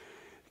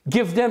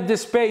 Give them the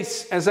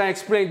space, as I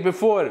explained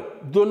before.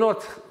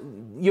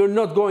 You're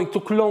not going to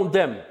clone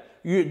them.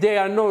 They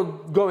are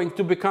not going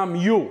to become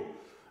you,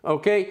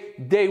 okay?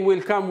 They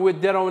will come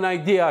with their own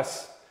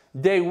ideas.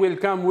 They will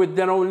come with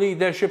their own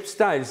leadership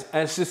styles,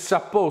 as it's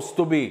supposed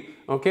to be,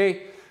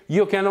 okay?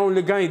 You can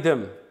only guide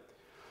them.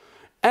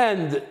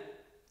 And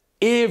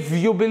if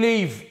you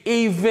believe,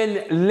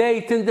 even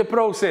late in the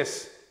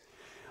process,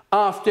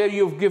 after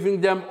you've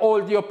given them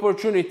all the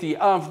opportunity,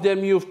 after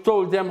you've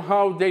told them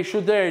how they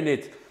should earn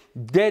it,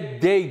 that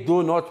they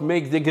do not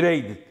make the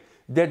grade,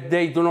 that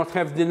they do not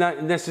have the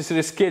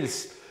necessary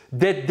skills,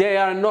 that they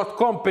are not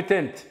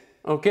competent,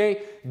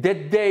 okay?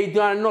 That they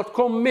are not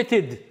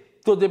committed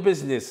to the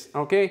business,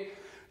 okay?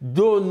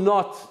 Do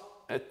not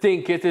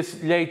think it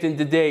is late in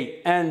the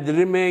day and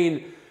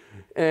remain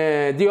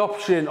the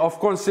option of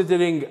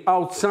considering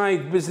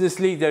outside business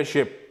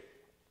leadership.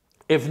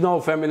 If no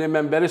family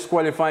member is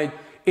qualified,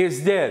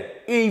 is there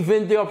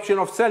even the option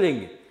of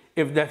selling,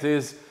 if that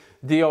is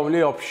the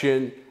only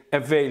option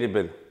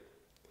available.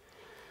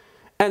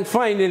 And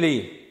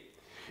finally,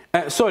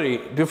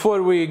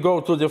 before we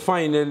go to the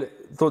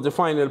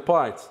final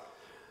part,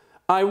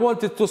 I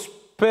wanted to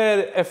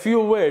spare a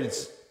few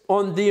words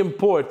on the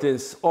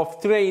importance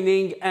of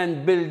training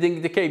and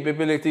building the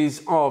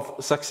capabilities of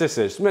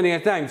successors. Many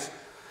times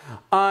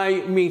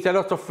I meet a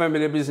lot of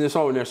family business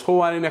owners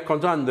who are in a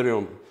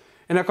conundrum.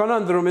 In a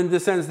conundrum in the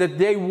sense that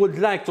they would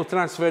like to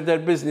transfer their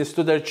business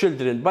to their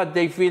children, but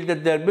they feel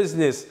that their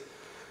business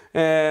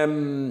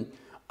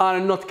are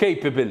not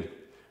capable.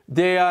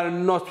 They are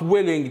not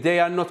willing, they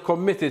are not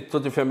committed to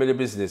the family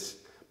business.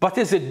 But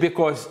is it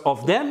because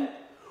of them,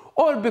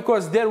 or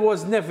because there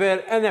was never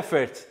an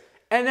effort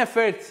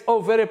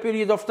over a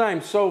period of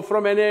time, so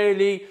from an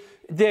early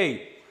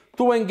day,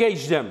 to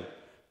engage them,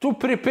 to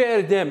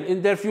prepare them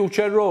in their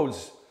future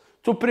roles,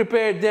 to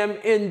prepare them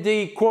in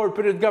the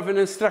corporate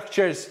governance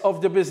structures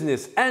of the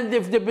business? And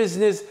if the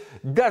business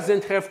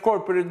doesn't have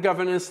corporate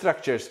governance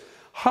structures,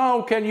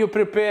 how can you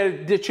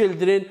prepare the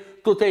children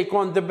to take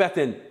on the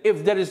baton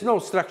if there is no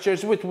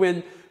structures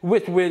within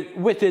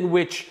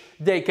which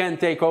they can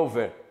take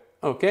over,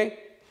 okay?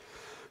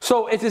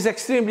 So it is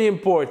extremely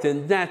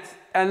important that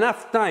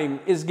enough time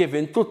is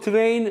given to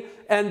train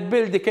and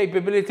build the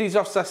capabilities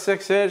of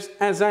successors,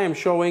 as I am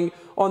showing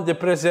on the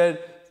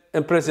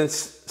present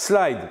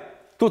slide.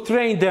 To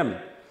train them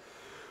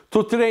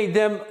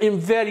in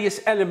various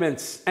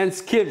elements and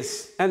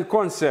skills and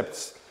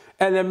concepts,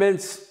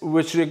 elements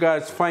which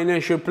regards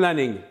financial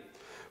planning,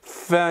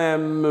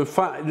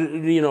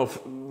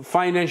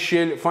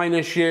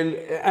 financial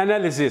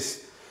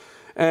analysis,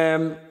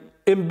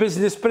 in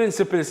business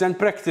principles and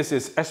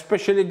practices,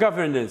 especially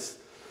governance,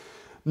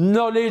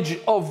 knowledge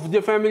of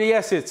the family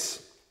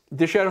assets,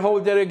 the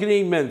shareholder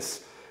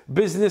agreements,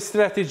 business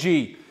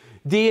strategy,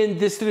 the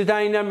industry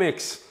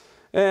dynamics,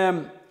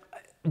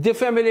 the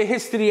family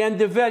history and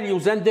the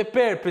values and the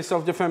purpose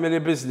of the family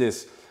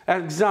business.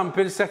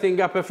 Example, setting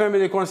up a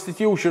family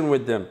constitution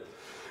with them.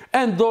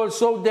 And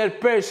also their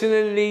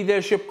personal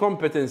leadership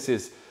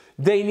competencies.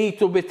 They need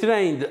to be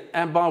trained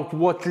about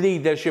what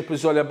leadership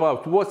is all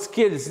about, what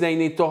skills they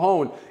need to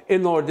hone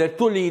in order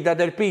to lead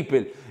other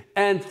people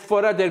and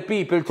for other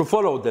people to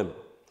follow them.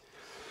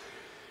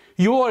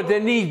 You also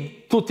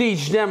need to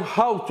teach them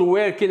how to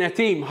work in a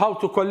team, how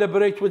to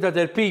collaborate with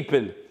other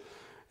people,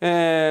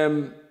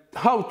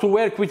 how to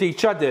work with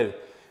each other,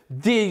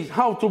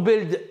 how to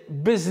build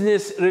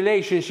business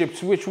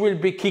relationships, which will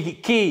be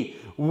key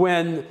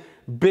when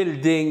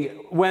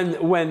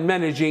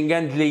managing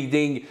and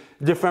leading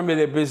the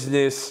family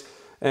business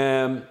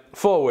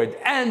forward.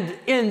 And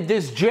in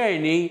this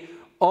journey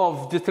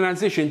of the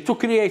transition, to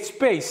create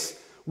space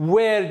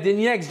where the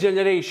next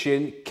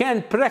generation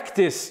can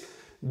practice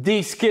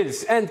these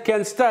skills and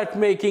can start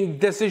making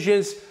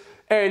decisions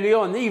early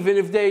on, even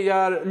if they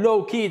are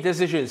low-key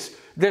decisions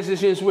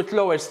with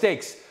lower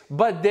stakes,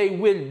 but they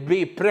will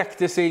be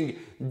practicing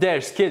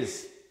their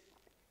skills.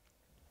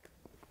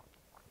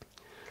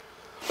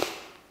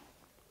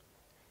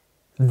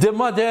 The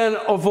mother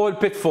of all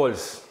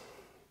pitfalls,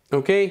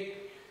 okay?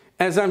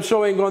 As I'm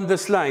showing on the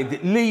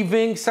slide,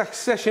 leaving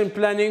succession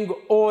planning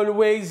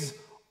always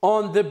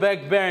on the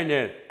back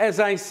burner. As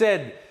I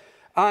said,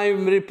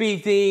 I'm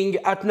repeating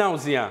ad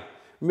nausea.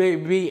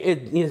 Maybe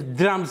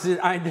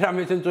I drum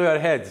it into your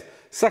heads.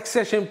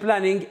 Succession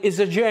planning is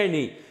a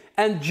journey,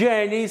 and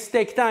journeys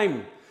take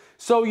time.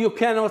 So you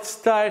cannot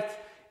start,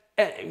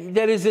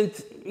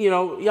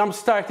 I'm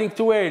starting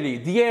too early.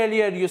 The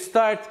earlier you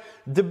start,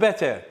 the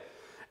better.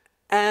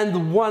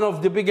 And one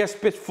of the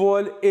biggest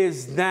pitfalls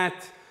is that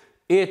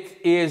it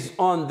is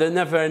on the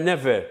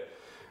never.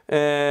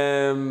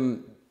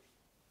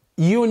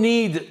 You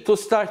need to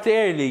start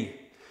early,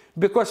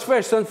 because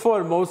first and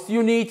foremost,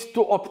 you need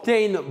to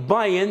obtain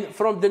buy-in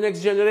from the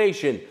next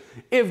generation.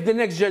 If the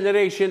next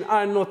generation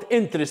are not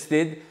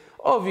interested,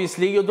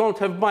 obviously you don't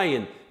have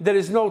buy-in. There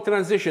is no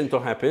transition to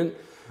happen.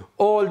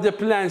 All the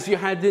plans you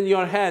had in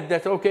your head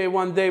that, okay,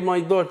 one day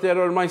my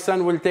daughter or my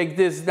son will take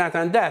this, that,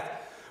 and that,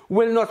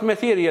 will not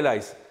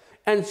materialize.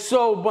 And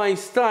so by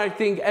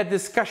starting a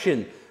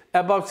discussion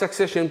about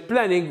succession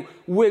planning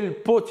will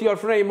put your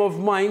frame of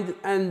mind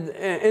and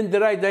in the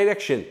right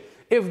direction.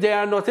 If they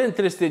are not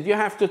interested, you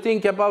have to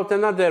think about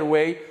another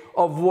way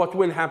of what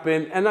will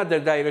happen, another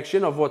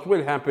direction of what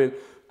will happen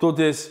to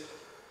this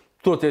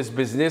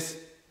business.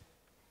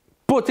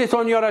 Put it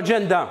on your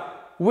agenda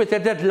with a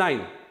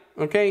deadline,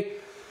 okay?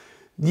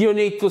 You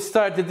need to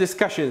start the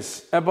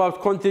discussions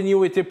about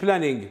continuity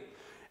planning,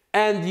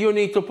 and you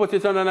need to put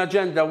it on an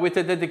agenda with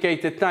a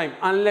dedicated time.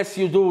 Unless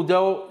you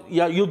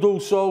do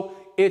so,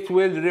 it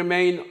will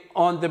remain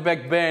on the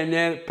back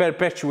burner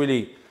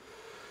perpetually.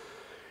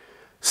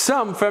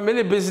 Some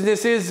family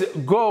businesses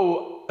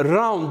go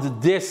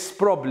around this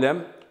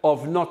problem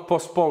of not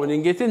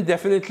postponing it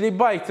indefinitely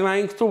by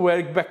trying to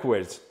work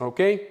backwards,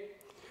 okay?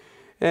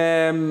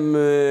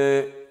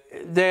 They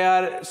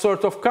are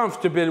sort of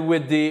comfortable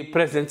with the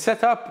present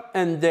setup,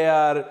 and they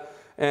are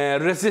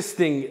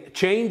resisting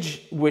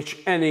change, which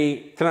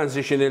any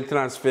transitional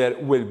transfer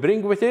will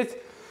bring with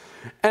it.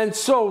 And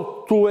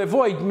so, to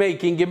avoid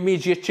making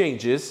immediate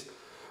changes,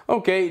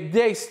 okay,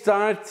 they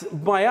start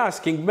by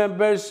asking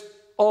members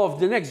of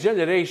the next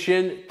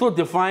generation to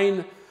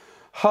define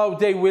how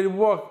they will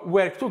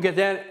work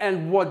together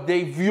and what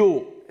they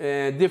view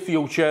the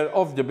future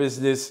of the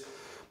business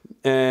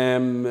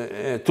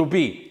to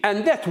be.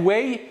 And that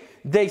way,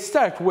 they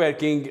start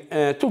working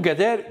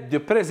together, the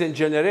present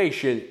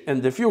generation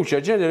and the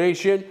future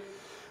generation,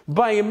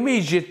 by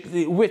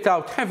immediately,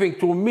 without having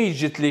to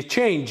immediately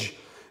change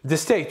the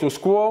status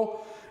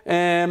quo,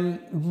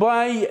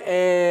 by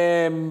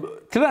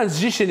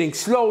transitioning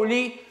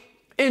slowly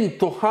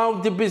into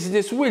how the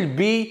business will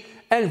be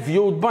and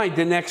viewed by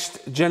the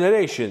next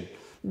generation.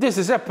 This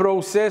is a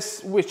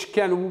process which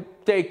can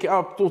take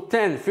up to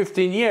 10,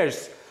 15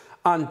 years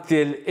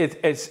until it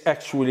is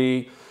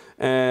actually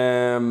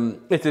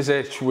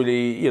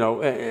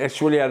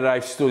actually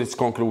arrives to its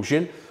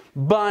conclusion.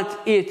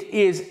 But it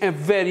is a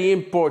very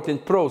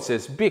important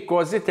process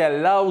because it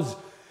allows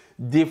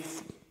the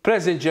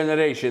present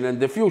generation and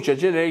the future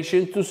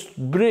generation to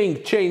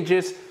bring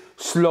changes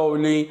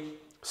slowly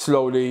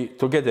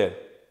together.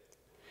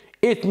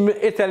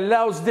 It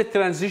allows the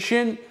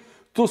transition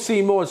to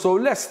seem also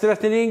less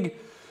threatening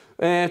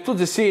to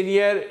the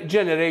senior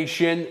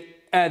generation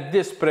at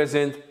this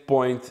present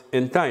point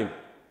in time.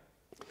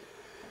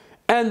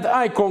 And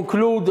I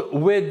conclude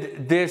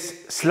with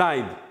this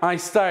slide. I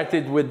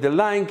started with the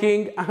Lion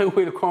King, I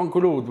will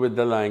conclude with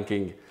the Lion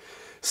King.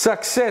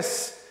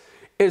 Succession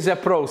is a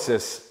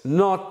process,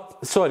 not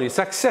an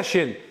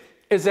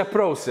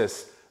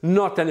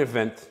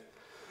event.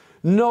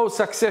 No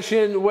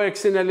succession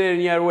works in a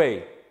linear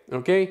way,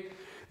 okay?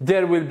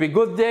 There will be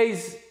good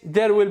days,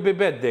 there will be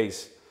bad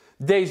days.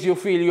 Days you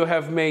feel you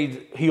have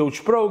made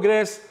huge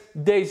progress,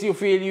 days you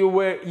feel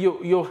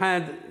you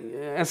had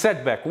a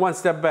setback, one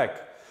step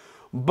back.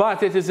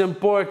 But it is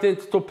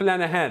important to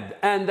plan ahead,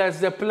 and as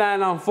the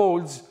plan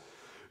unfolds,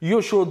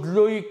 you should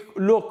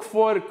look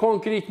for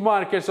concrete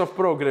markers of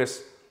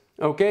progress,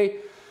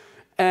 okay?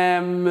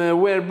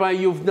 Whereby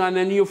you've done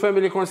a new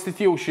family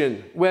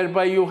constitution,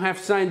 whereby you have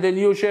signed a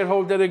new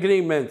shareholder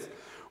agreement,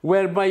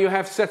 whereby you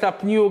have set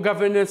up new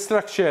governance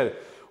structure,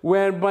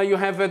 whereby you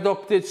have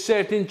adopted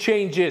certain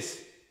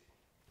changes,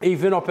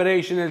 even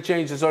operational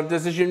changes or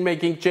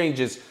decision-making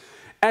changes,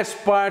 as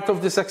part of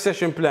the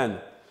succession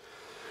plan.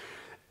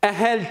 A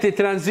healthy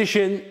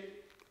transition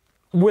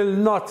will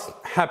not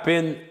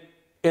happen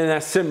in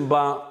a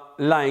Simba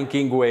Lion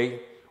King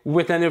way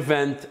with an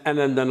event and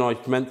an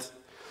anointment.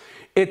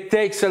 It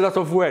takes a lot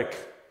of work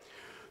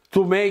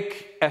to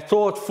make a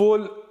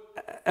thoughtful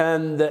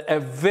and a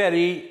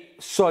very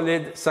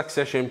solid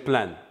succession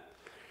plan.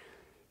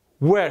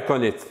 Work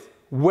on it.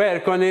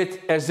 Work on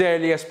it as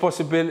early as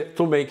possible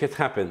to make it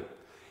happen.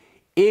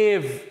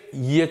 If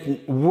you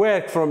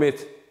work from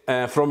it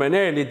from an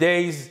early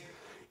days,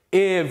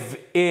 if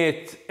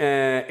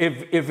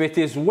it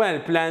is well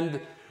planned,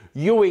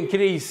 you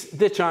increase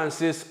the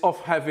chances of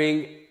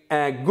having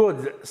a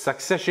good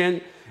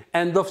succession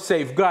and of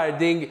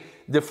safeguarding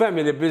the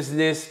family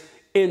business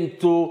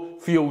into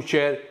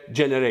future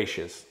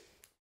generations.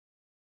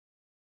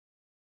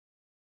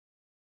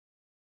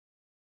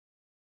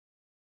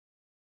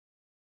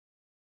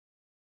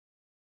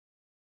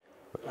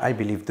 I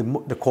believe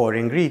the core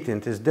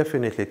ingredient is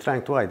definitely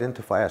trying to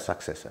identify a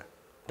successor.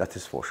 That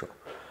is for sure.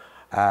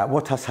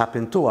 What has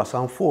happened to us,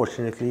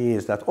 unfortunately,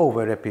 is that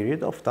over a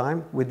period of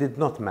time, we did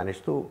not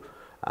manage to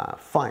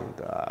find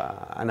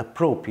an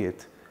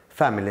appropriate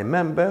family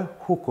member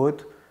who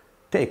could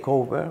take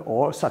over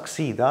or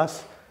succeed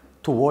us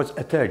towards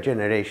a third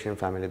generation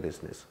family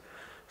business.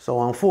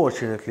 So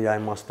unfortunately, I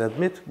must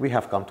admit, we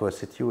have come to a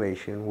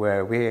situation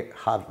where we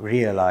have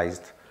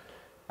realized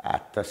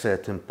at a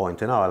certain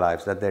point in our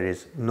lives that there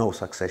is no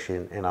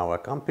succession in our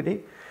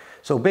company.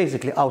 So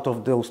basically, out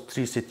of those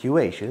three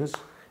situations,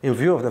 in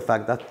view of the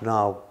fact that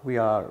now we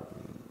are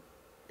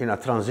in a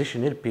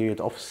transitional period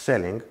of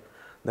selling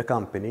the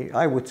company,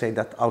 I would say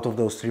that out of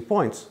those 3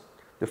 points,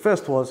 the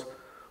first was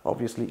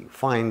obviously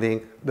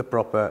finding the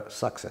proper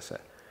successor.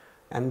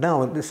 And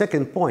now the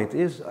second point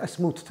is a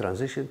smooth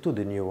transition to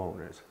the new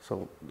owners.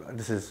 So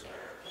this is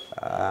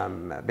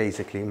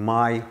basically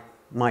my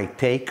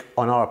take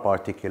on our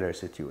particular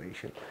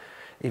situation.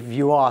 If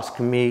you ask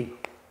me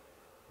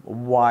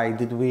why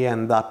did we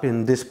end up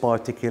in this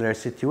particular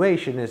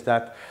situation, is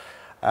that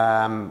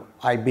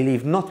I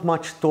believe not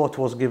much thought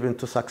was given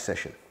to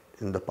succession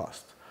in the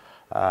past.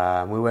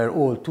 We were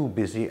all too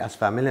busy as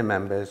family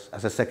members,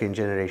 as a second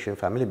generation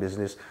family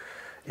business,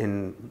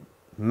 in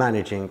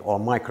managing or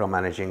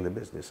micromanaging the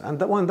business.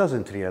 And one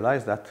doesn't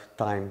realize that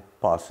time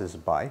passes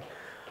by.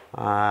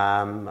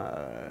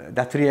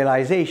 That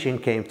realization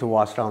came to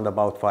us around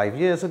about 5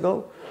 years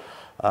ago,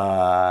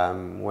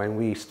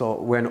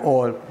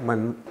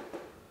 when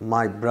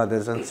my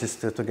brothers and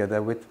sisters,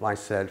 together with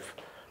myself,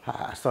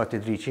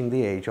 started reaching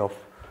the age of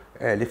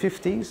early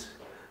 50s,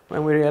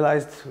 when we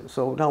realized,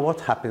 so now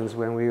what happens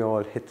when we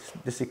all hit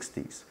the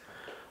 60s?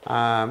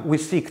 We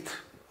sought,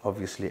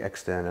 obviously,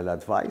 external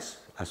advice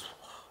as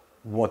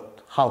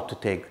how to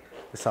take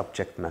the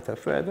subject matter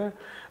further,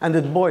 and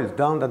it boils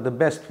down that the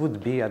best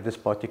would be at this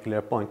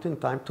particular point in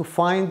time to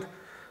find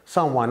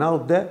someone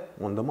out there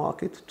on the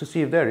market to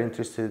see if they're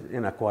interested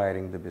in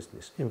acquiring the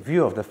business, in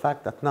view of the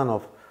fact that none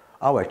of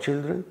our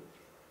children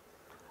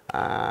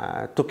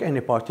took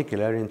any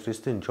particular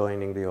interest in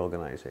joining the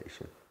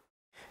organization.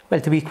 Well,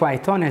 to be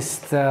quite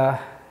honest,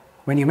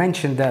 when you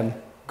mentioned them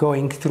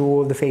going through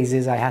all the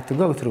phases I had to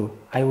go through,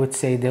 I would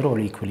say they're all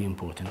equally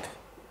important.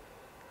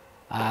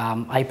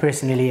 I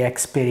personally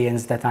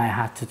experienced that I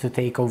had to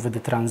take over the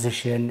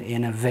transition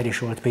in a very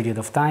short period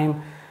of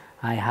time.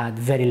 I had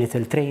very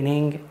little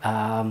training,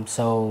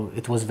 so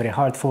it was very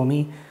hard for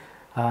me.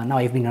 Now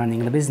I've been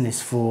running the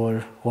business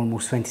for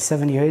almost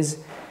 27 years,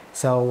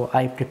 so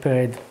I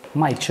prepared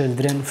my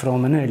children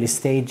from an early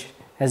stage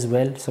as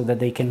well, so that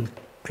they can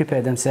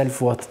prepare themselves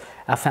what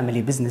a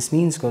family business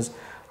means, because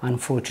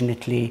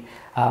unfortunately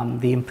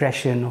the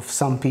impression of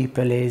some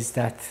people is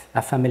that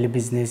a family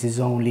business is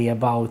only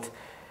about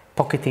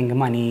pocketing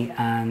money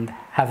and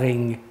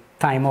having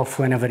time off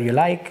whenever you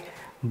like,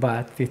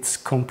 but it's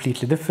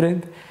completely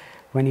different.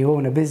 When you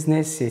own a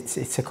business,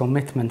 it's a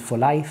commitment for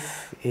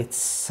life. It's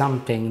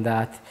something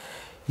that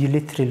you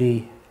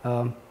literally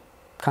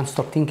can't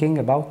stop thinking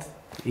about.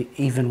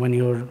 Even when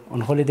you're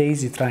on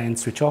holidays, you try and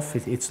switch off.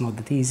 It's not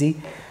that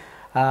easy.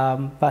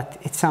 But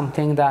it's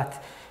something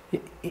that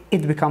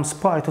it becomes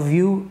part of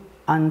you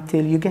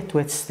until you get to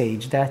a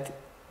stage that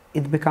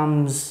it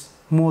becomes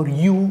more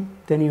you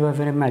than you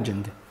ever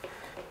imagined.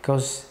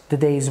 Because the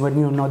days when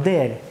you're not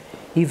there,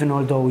 even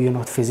although you're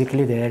not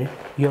physically there,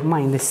 your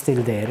mind is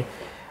still there.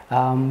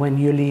 When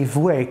you leave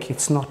work,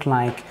 it's not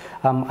like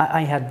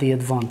I had the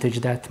advantage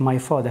that my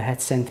father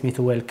had sent me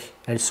to work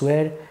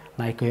elsewhere,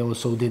 like I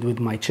also did with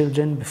my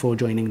children before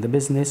joining the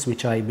business,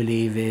 which I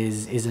believe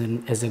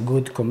is a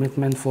good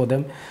commitment for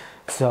them.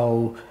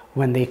 So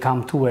when they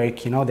come to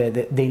work, you know,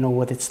 they know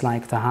what it's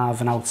like to have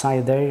an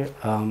outsider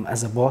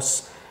as a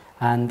boss.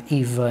 And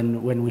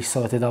even when we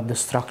started up the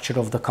structure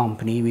of the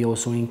company, we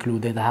also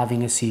included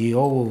having a CEO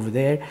over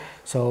there.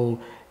 So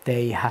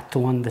they had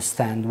to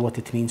understand what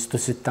it means to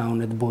sit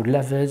down at board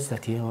levels,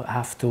 that you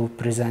have to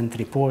present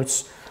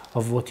reports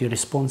of what you're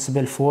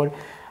responsible for.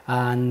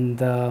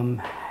 And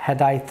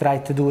had I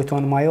tried to do it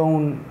on my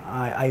own,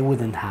 I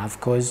wouldn't have,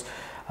 because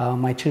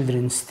my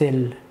children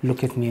still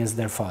look at me as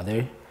their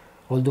father.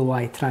 Although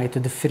I try to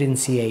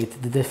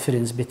differentiate the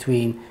difference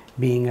between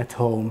being at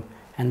home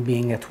and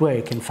being at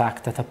work. In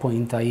fact, at a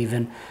point I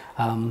even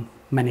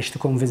managed to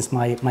convince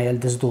my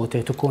eldest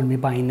daughter to call me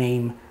by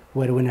name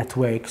when at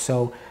work,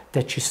 so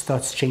that she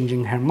starts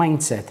changing her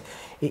mindset.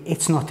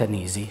 It's not an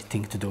easy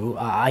thing to do.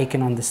 I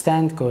can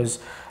understand, because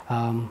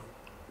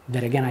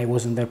there again, I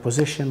was in their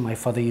position. My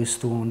father used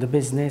to own the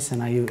business,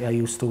 and I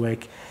used to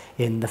work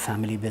in the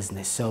family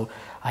business. So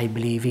I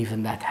believe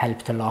even that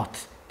helped a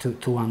lot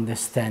to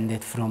understand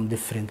it from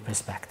different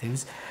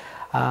perspectives.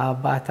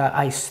 But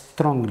I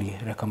strongly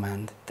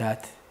recommend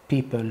that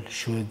people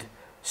should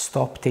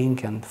stop,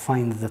 think, and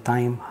find the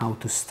time how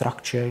to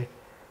structure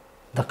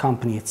the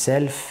company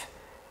itself.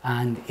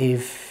 And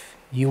if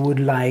you would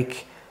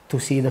like to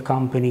see the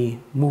company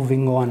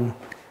moving on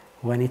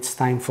when it's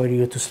time for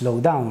you to slow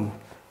down,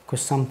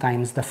 because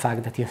sometimes the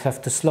fact that you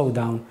have to slow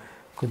down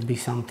could be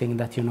something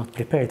that you're not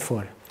prepared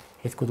for.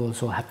 It could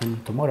also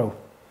happen tomorrow.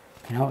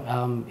 You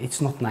know, it's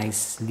not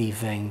nice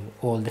leaving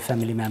all the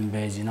family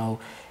members, you know,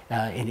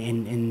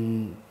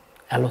 in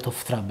a lot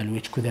of trouble,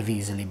 which could have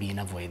easily been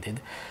avoided.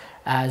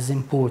 As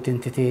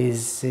important it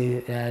is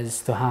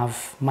as to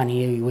have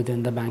money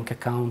within the bank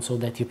account so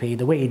that you pay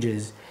the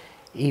wages.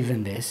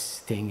 Even this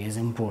thing is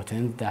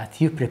important,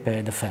 that you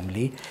prepare the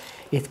family.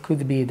 It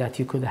could be that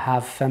you could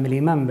have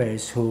family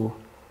members who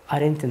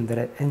aren't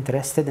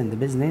interested in the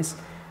business,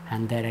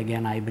 and there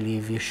again I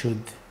believe you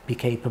should be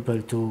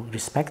capable to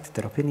respect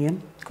their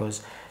opinion,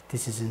 because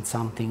this isn't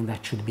something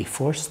that should be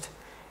forced.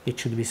 It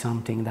should be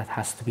something that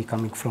has to be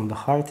coming from the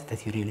heart,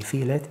 that you really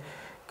feel it,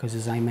 because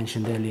as I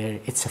mentioned earlier,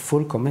 it's a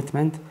full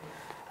commitment.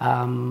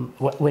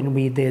 When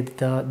we did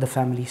the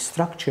family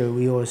structure,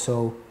 we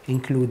also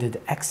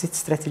included exit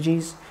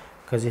strategies,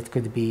 because it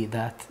could be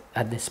that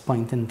at this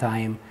point in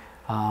time,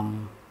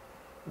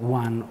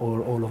 one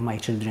or all of my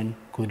children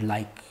could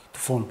like to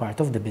form part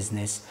of the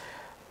business,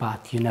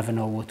 but you never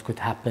know what could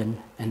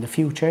happen in the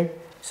future.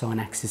 So an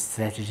exit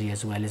strategy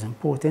as well is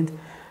important.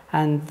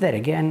 And there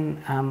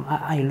again,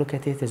 I look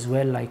at it as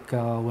well, like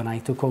when I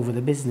took over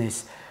the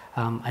business,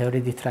 I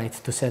already tried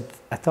to set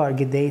a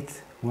target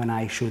date when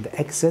I should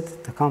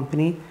exit the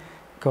company,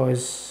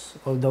 because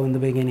although in the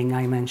beginning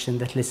I mentioned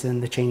that, listen,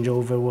 the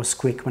changeover was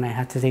quick when I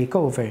had to take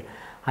over,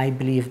 I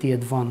believe the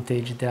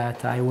advantage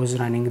that I was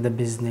running the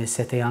business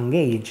at a young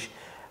age,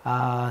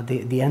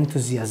 the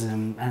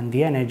enthusiasm and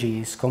the energy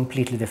is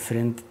completely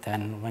different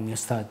than when you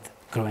start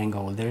growing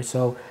older.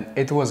 So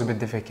it was a bit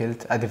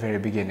difficult at the very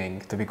beginning,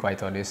 to be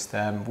quite honest.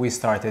 We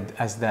started,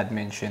 as Dad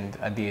mentioned,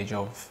 at the age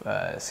of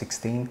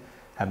 16,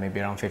 maybe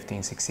around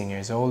 15, 16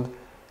 years old.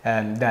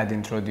 Dad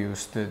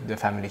introduced the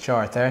family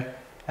charter.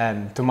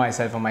 To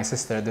myself and my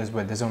sister,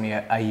 there's only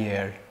a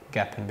year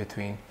gap in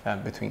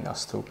between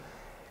us two.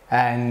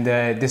 And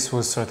this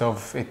was sort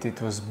of,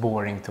 it was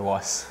boring to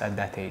us at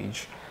that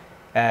age.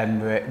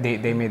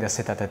 They made us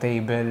sit at a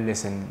table,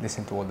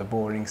 listen to all the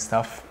boring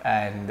stuff,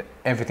 and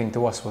everything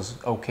to us was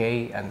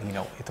okay, and you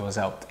know, it was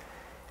out.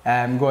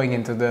 Going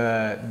into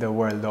the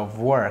world of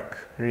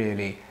work,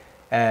 really,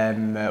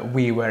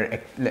 we were,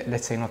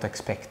 let's say, not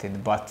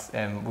expected, but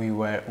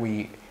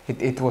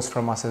it was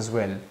from us as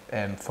well,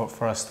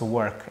 for us to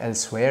work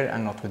elsewhere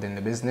and not within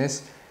the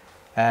business.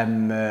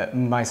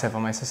 Myself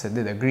and my sister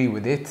did agree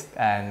with it,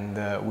 and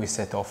we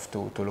set off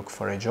to look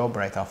for a job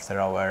right after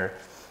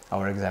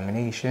our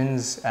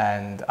examinations,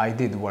 and I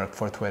did work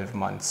for 12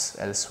 months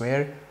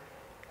elsewhere.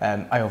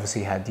 I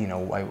obviously had, you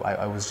know,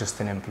 I was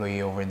just an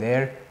employee over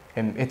there.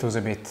 It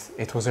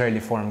was early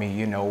for me,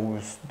 you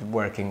know,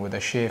 working with a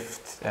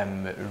shift,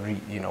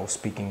 you know,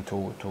 speaking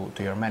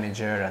to your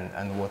manager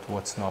and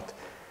what's not.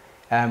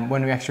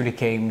 When we actually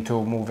came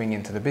to moving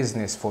into the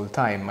business full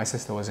time, my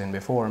sister was in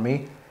before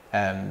me.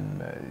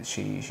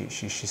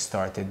 She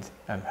started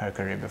her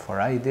career before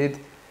I did.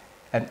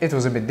 And it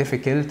was a bit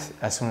difficult.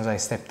 As soon as I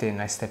stepped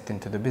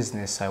into the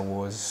business. I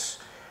was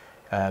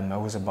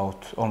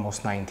about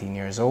almost 19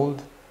 years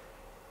old.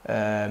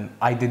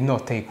 I did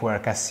not take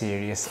work as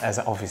serious as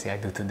obviously I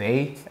do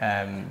today,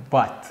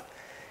 but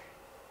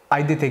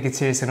I did take it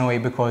serious in a way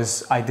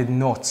because I did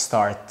not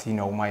start, you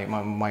know,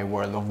 my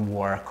world of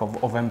work,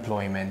 of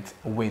employment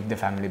with the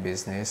family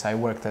business. I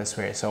worked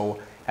elsewhere, so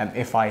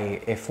if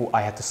I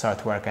had to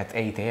start work at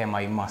 8 a.m.,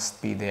 I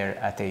must be there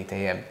at 8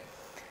 a.m.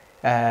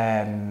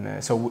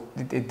 So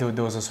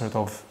there was a sort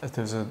of,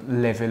 there was a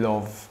level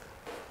of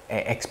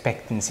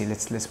expectancy,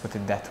 let's put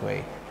it that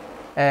way.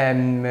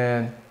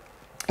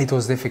 It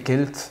was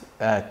difficult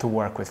to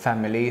work with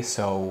family,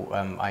 so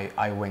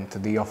I went to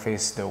the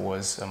office. There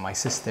was my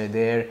sister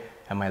there,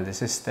 and my elder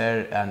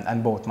sister,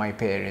 and both my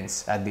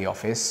parents at the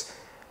office.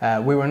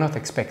 We were not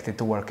expected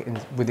to work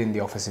within the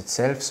office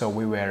itself, so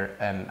we were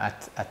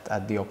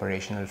at the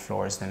operational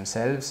floors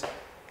themselves.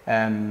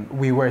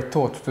 We were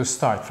taught to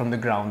start from the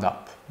ground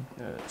up,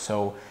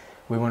 so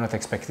we were not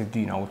expected,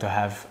 you know, to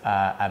have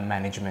a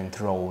management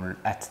role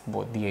at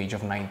the age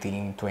of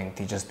 19,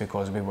 20, just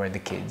because we were the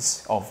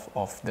kids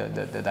of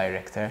the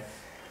director.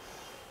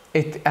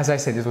 As I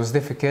said, it was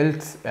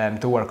difficult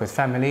to work with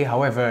family.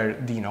 However,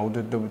 you know,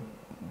 the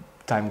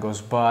time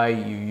goes by,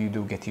 you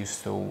do get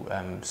used to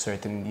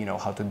certain, you know,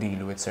 how to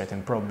deal with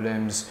certain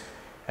problems.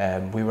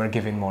 We were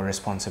given more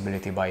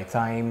responsibility by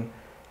time.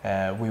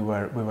 We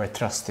were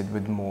trusted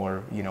with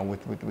more, you know,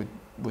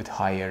 with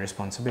higher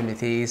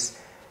responsibilities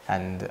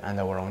and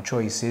our own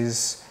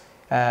choices.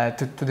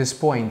 To this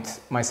point,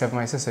 myself and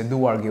my sister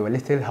do argue a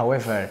little.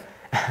 However,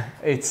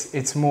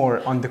 it's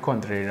more on the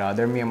contrary,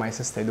 rather. Me and my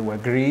sister do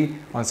agree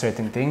on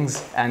certain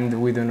things,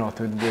 and we do not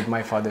with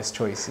my father's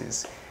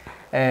choices.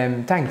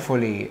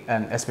 Thankfully,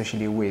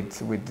 especially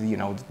with you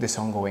know, this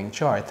ongoing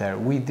charter,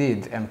 we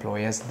did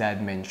employ, as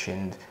Dad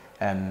mentioned,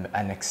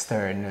 an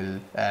external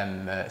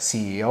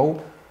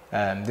CEO.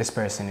 This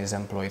person is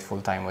employed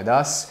full-time with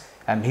us.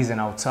 He's an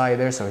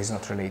outsider, so he's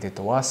not related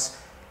to us.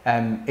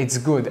 It's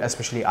good,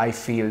 especially I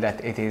feel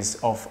that it is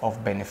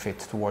of benefit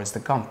towards the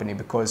company,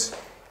 because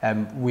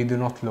we do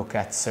not look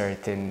at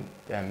certain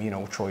you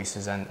know,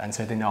 choices and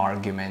certain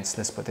arguments,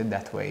 let's put it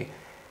that way,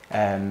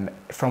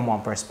 from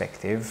one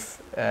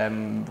perspective.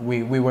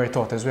 We were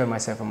taught as well,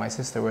 myself and my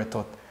sister were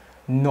taught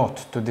not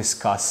to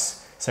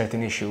discuss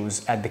certain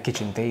issues at the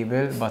kitchen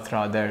table, but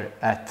rather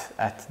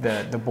at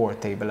the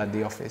board table at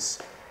the office.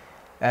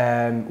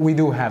 We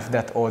do have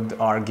that odd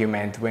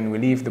argument when we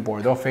leave the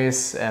board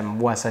office.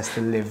 Once I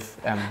still live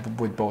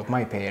with both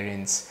my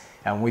parents,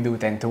 and we do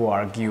tend to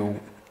argue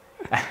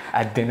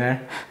at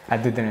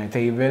the dinner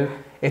table.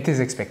 It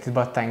is expected,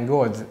 but thank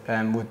God,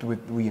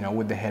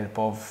 with the help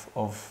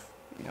of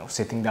you know,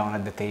 sitting down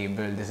at the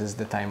table, this is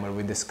the time where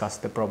we discuss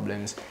the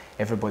problems.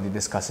 Everybody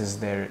discusses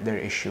their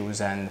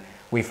issues, and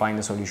we find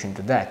a solution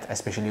to that.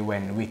 Especially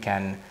when we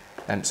can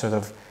sort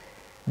of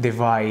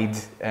divide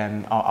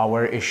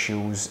our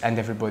issues, and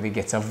everybody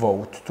gets a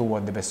vote to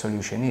what the best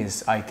solution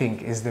is. I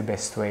think is the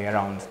best way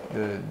around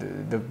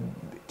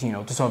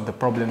to solve the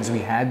problems we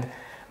had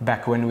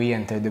back when we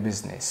entered the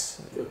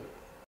business.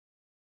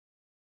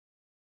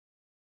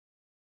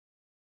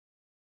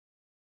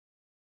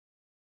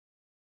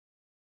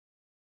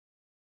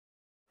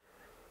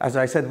 As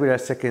I said, we're a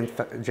second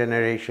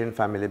generation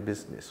family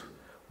business.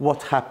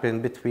 What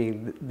happened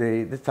between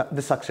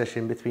the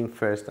succession between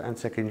first and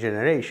second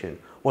generation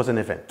was an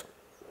event.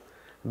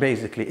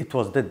 Basically, it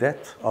was the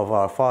death of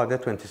our father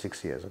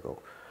 26 years ago.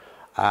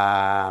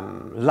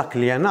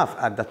 Luckily enough,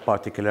 at that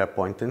particular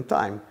point in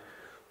time,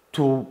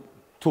 two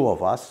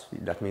of us,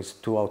 that means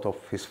 2 out of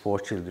his 4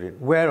 children,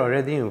 were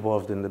already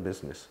involved in the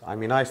business. I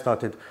mean, I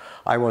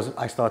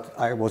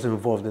was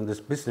involved in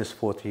this business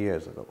 40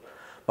 years ago.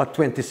 But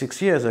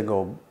 26 years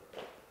ago,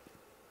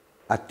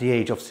 at the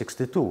age of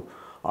 62,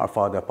 our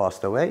father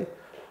passed away.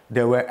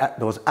 There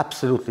was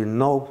absolutely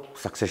no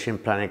succession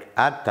planning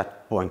at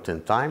that point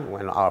in time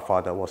when our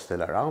father was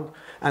still around.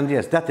 And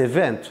yes, that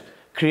event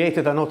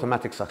created an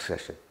automatic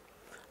succession,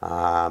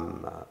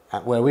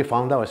 where we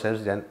found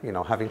ourselves then,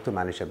 having to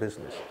manage a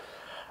business.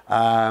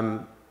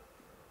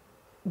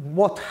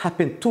 What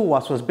happened to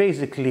us was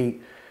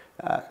basically,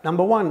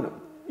 number one,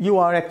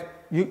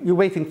 you're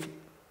waiting.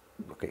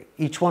 Okay,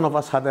 each one of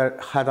us had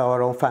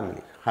our own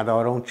family, had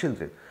our own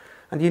children,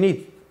 and you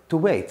need to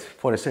wait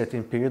for a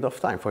certain period of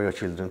time for your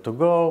children to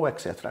grow,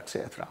 etc.,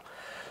 etc.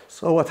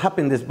 So what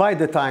happened is, by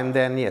the time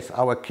then, yes,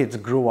 our kids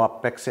grew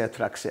up,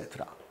 etc.,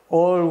 etc.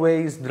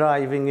 Always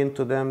driving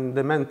into them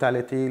the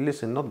mentality,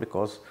 listen, not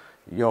because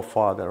your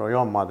father or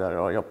your mother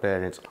or your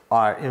parents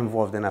are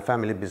involved in a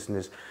family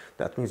business,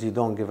 that means you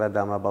don't give a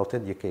damn about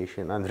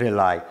education and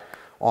rely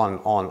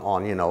on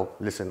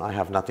listen, I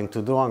have nothing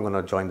to do, I'm going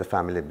to join the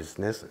family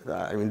business.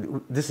 I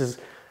mean, this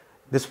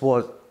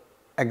was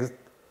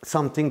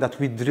something that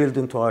we drilled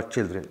into our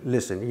children.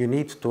 Listen, you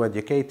need to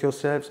educate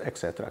yourselves,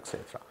 etc.,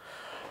 etc.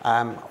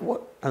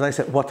 As I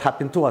said, what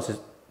happened to us is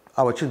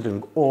our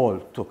children all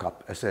took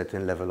up a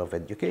certain level of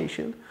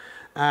education,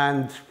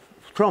 and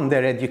from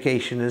their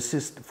educational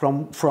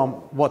system, from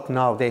what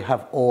now they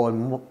have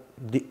all,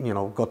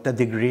 got a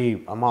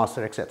degree, a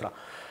master, etc.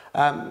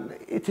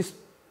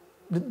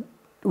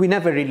 We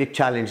never really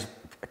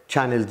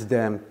channeled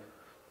them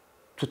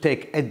to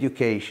take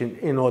education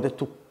in order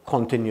to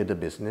continue the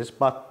business,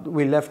 but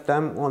we left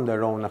them on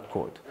their own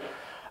accord.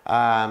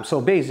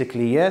 So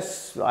basically,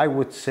 yes, I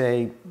would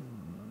say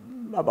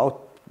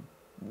about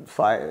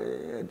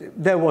 5,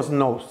 there was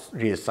no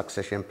real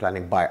succession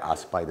planning by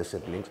us, by the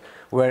siblings,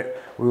 where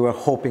we were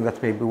hoping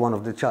that maybe one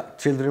of the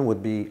children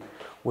would be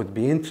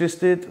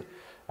interested.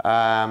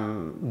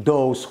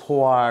 Those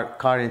who are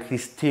currently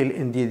still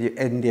in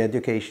the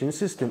education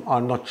system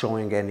are not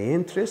showing any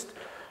interest.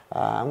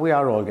 We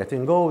are all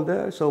getting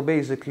older, so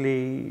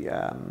basically,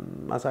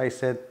 as I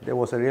said, there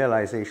was a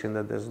realization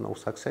that there's no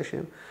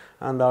succession,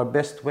 and our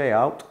best way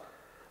out,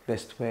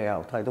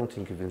 I don't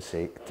think even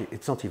say,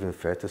 it's not even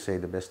fair to say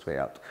the best way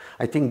out.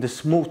 I think the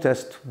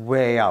smoothest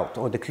way out,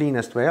 or the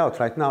cleanest way out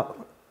right now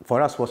for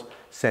us, was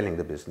selling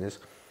the business.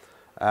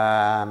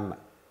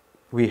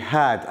 We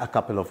had a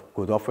couple of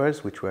good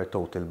offers, which were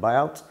total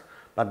buyouts,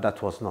 but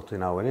that was not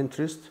in our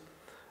interest.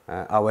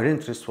 Our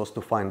interest was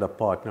to find a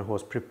partner who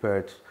was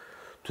prepared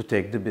to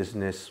take the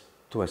business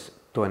to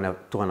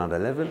another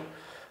level.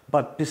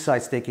 But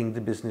besides taking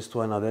the business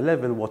to another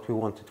level, what we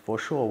wanted for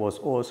sure was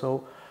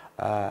also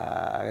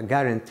a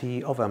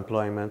guarantee of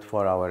employment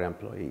for our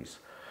employees.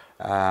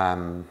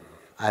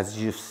 As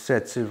you've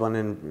said, Silvan,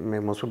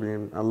 and most probably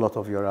in a lot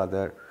of your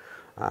other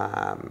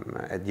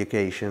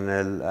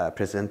educational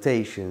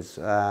presentations,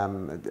 a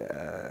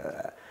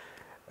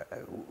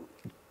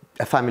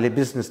family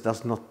business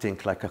does not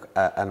think like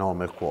a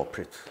normal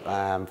corporate.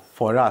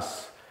 For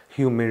us,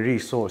 human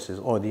resources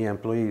or the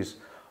employees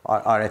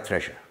are a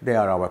treasure. They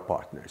are our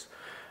partners.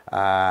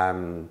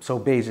 So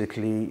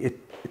basically,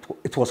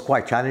 it was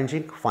quite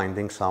challenging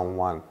finding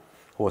someone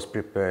who was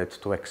prepared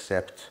to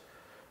accept,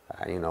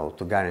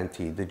 to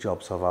guarantee the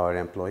jobs of our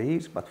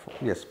employees. But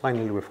yes,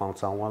 finally we found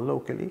someone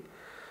locally.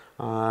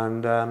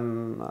 And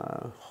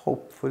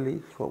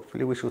hopefully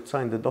we should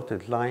sign the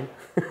dotted line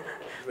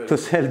to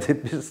sell the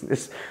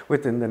business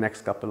within the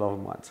next couple of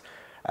months.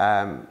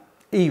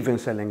 Even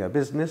selling a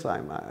business,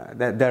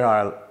 there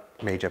are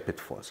major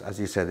pitfalls. As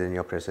you said in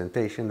your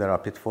presentation, there are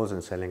pitfalls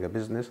in selling a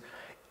business.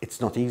 It's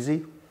not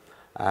easy.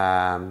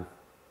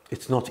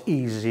 It's not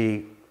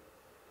easy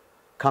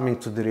coming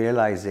to the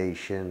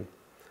realization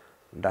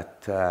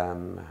that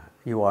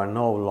you are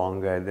no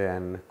longer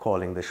then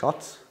calling the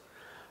shots.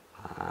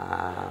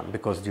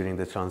 Because during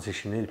the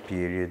transitional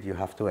period, you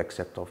have to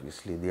accept,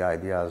 obviously, the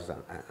ideas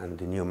and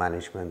the new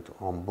management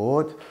on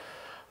board.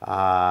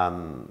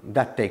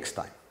 That takes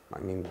time. I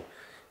mean,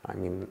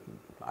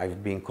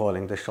 I've been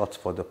calling the shots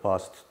for the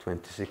past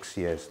 26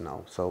 years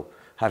now. So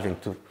having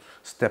to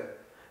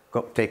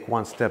take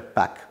one step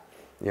back,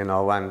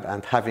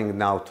 and having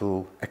now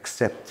to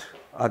accept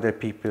other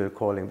people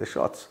calling the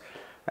shots,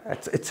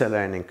 it's a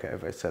learning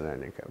curve. It's a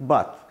learning curve.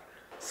 But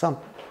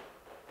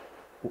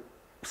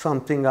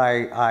something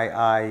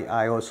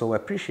I also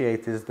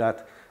appreciate is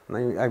that,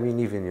 I mean,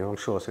 even you, I'm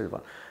sure, Silvan,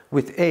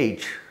 with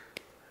age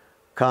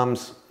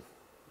comes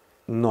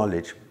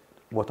knowledge,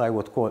 what I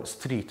would call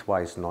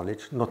streetwise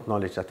knowledge, not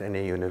knowledge that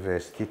any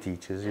university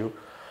teaches you,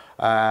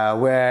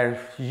 where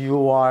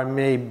you are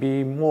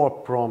maybe more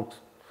prompt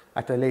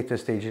at a later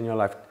stage in your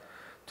life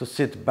to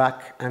sit back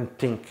and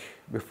think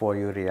before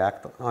you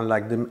react,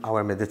 unlike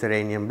our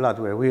Mediterranean blood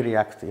where we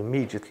react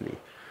immediately.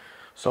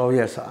 So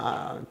yes,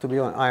 to be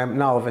honest, I am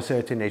now of a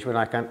certain age when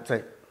I can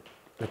say,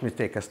 let me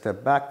take a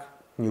step back,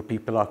 new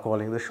people are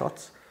calling the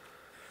shots,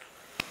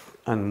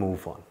 and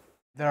move on.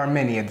 There are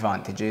many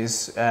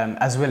advantages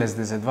as well as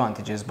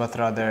disadvantages, but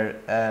rather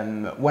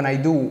when I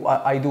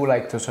do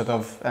like to sort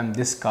of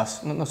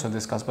discuss, not so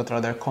discuss, but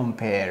rather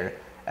compare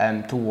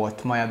to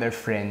what my other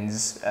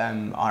friends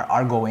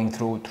are going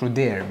through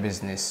their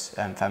business,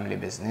 family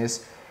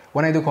business.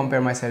 When I do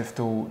compare myself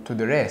to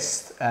the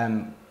rest,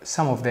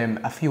 some of them,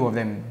 a few of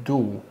them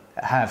do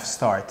have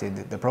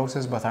started the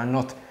process, but are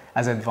not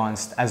as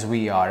advanced as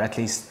we are, at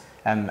least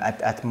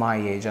at my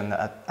age and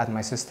at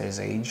my sister's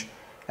age.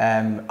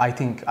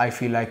 I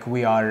feel like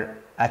we are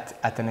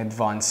at an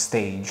advanced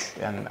stage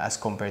as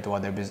compared to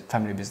other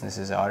family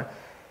businesses are.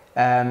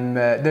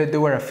 There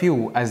were a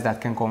few, as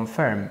that can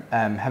confirm,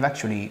 have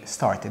actually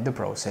started the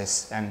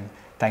process, and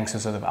thanks to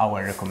sort of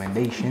our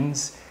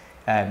recommendations,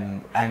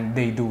 and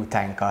they do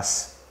thank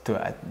us to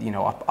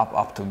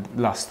up to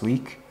last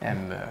week,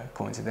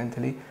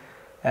 coincidentally.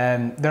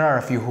 There are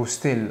a few who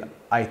still,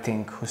 I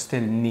think,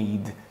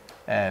 need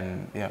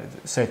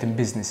certain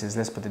businesses,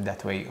 let's put it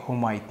that way, who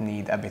might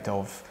need a bit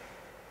of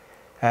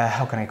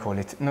how can I call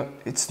it? No,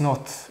 it's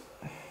not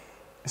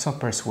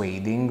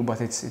persuading,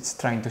 but it's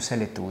trying to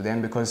sell it to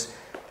them, because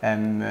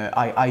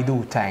I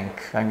do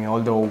thank. I mean,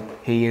 although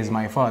he is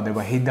my father,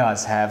 but he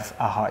does have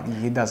a heart.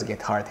 He does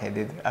get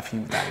hard-headed a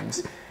few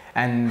times,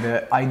 and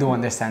I do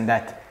understand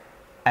that.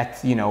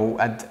 At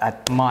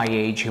my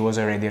age, he was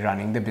already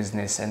running the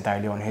business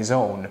entirely on his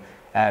own.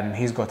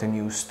 He's gotten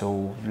used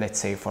to, let's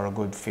say, for a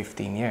good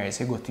 15 years,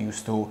 he got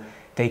used to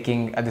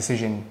taking a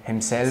decision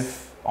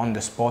himself on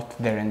the spot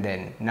there and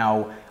then.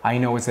 Now, I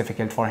know it's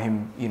difficult for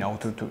him,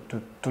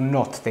 to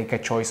not take a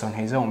choice on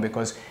his own,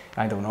 because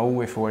I don't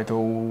know, if we were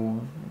to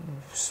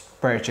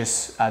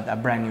purchase a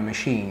brand new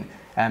machine,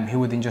 he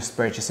wouldn't just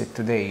purchase it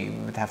today.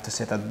 We would have to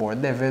sit at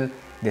board level,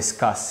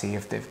 discuss, see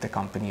if the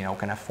company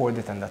can afford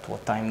it and at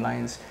what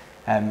timelines.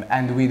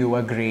 And we do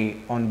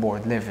agree on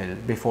board level.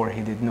 Before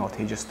he did not,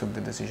 he just took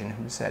the decision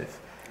himself.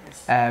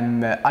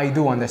 I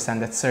do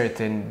understand that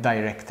certain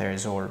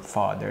directors or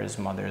fathers,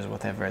 mothers,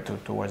 whatever,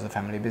 towards the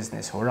family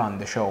business who run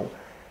the show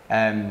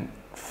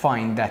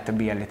find that to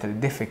be a little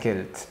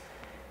difficult.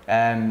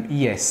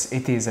 Yes,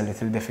 it is a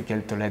little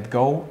difficult to let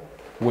go,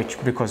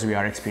 because we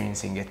are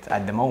experiencing it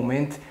at the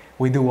moment.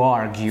 We do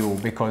argue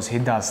because he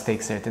does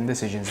take certain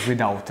decisions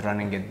without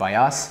running it by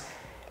us.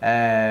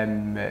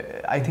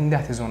 I think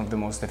that is one of the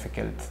most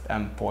difficult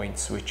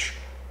points, which,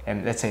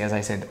 let's say, as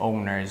I said,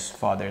 owners,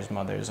 fathers,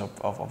 mothers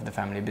of the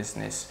family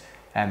business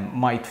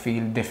might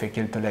feel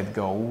difficult to let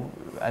go.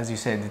 As you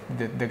said,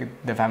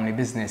 the family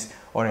business,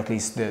 or at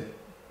least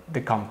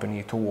the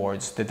company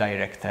towards the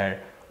director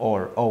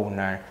or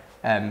owner,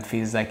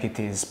 feels like it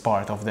is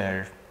part of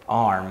their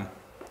arm,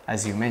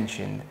 as you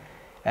mentioned.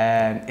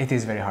 It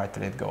is very hard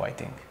to let go, I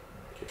think.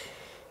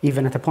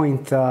 Even at a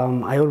point,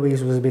 I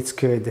always was a bit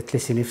scared that,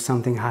 listen, if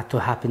something had to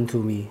happen to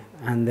me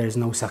and there's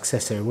no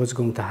successor, what's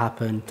going to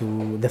happen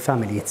to the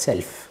family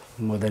itself,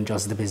 more than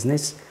just the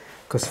business?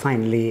 Because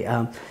finally,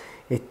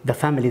 the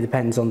family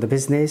depends on the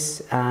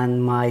business,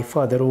 and my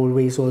father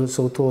always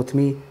also taught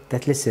me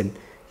that, listen,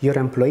 your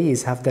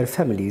employees have their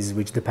families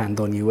which depend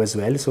on you as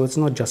well, so it's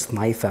not just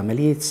my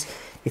family,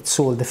 it's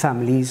all the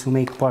families who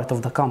make part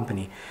of the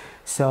company.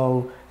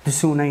 So the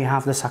sooner you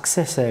have the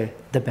successor,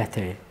 the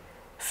better.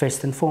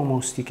 First and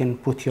foremost, you can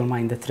put your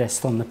mind at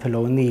rest on the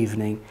pillow in the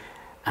evening,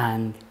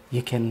 and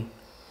you can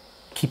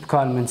keep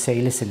calm and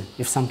say, listen,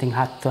 if something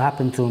had to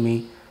happen to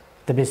me,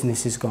 the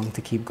business is going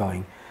to keep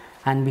going.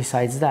 And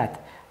besides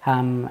that,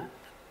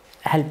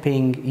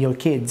 helping your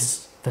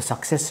kids, the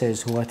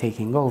successors who are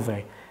taking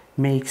over,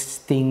 makes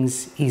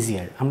things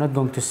easier. I'm not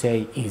going to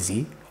say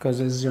easy, because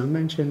as John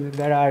mentioned,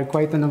 there are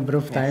quite a number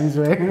of times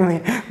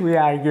where we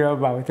argue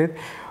about it,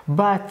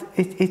 but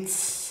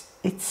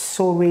it's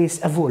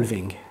always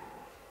evolving.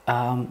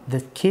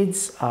 The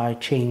kids are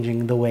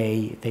changing the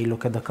way they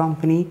look at the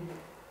company,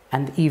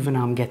 and even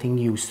I'm getting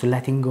used to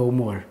letting go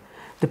more.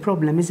 The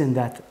problem isn't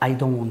that I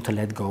don't want to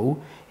let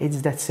go,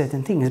 it's that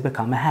certain things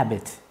become a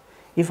habit.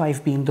 If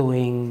I've been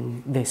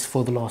doing this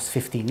for the last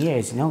 15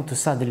 years, to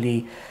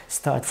suddenly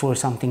start for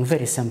something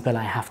very simple,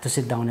 I have to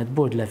sit down at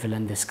board level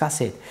and discuss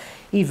it.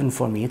 Even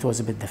for me, it was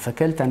a bit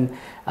difficult. And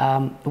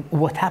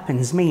what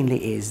happens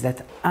mainly is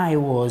that I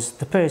was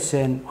the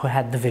person who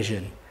had the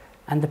vision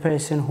and the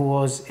person who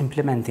was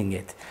implementing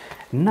it.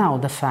 Now,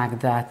 the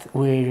fact that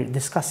we're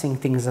discussing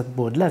things at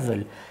board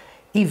level,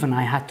 even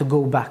I had to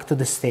go back to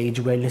the stage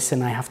where,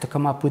 listen, I have to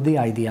come up with the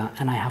idea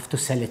and I have to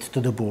sell it to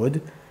the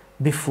board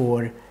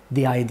before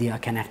the idea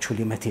can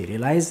actually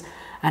materialize.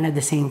 And at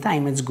the same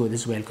time, it's good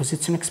as well, because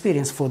it's an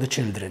experience for the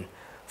children,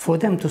 for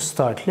them to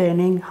start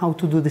learning how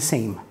to do the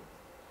same.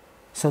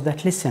 So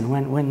that, listen,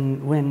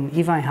 when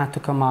if I had to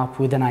come up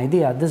with an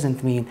idea, it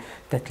doesn't mean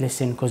that,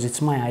 listen, because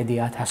it's my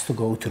idea, it has to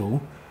go through.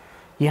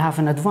 You have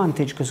an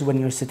advantage because when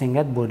you're sitting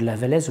at board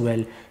level as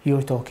well,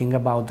 you're talking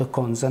about the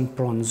cons and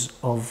pros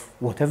of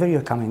whatever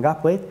you're coming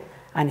up with.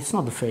 And it's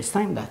not the first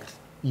time that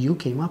you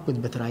came up with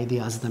better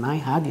ideas than I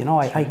had. You know,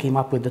 I came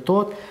up with the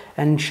thought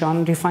and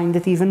Sean refined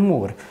it even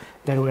more.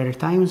 There were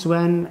times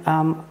when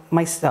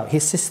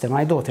his sister,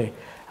 my daughter,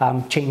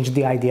 changed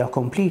the idea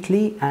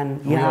completely,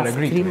 and you have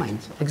three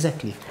minds.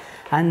 Exactly.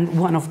 And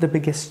one of the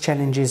biggest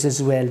challenges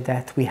as well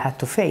that we had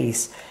to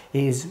face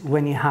is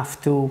when you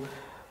have to,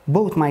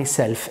 both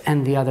myself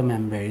and the other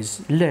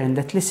members, learn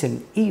that,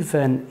 listen,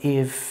 even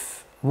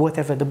if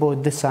whatever the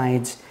board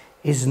decides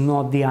is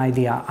not the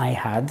idea I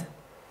had,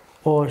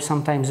 or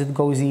sometimes it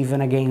goes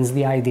even against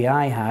the idea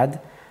I had,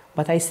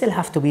 but I still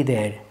have to be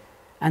there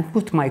and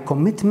put my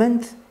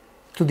commitment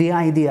to the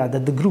idea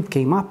that the group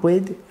came up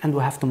with, and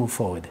we have to move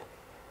forward.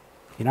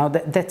 You know,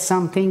 that's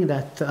something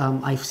that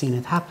I've seen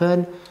it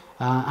happen,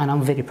 and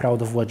I'm very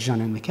proud of what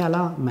John and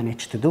Michaela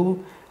managed to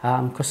do,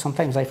 because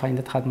sometimes I find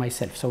it hard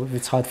myself. So if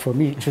it's hard for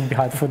me, it should be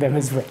hard for them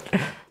as well.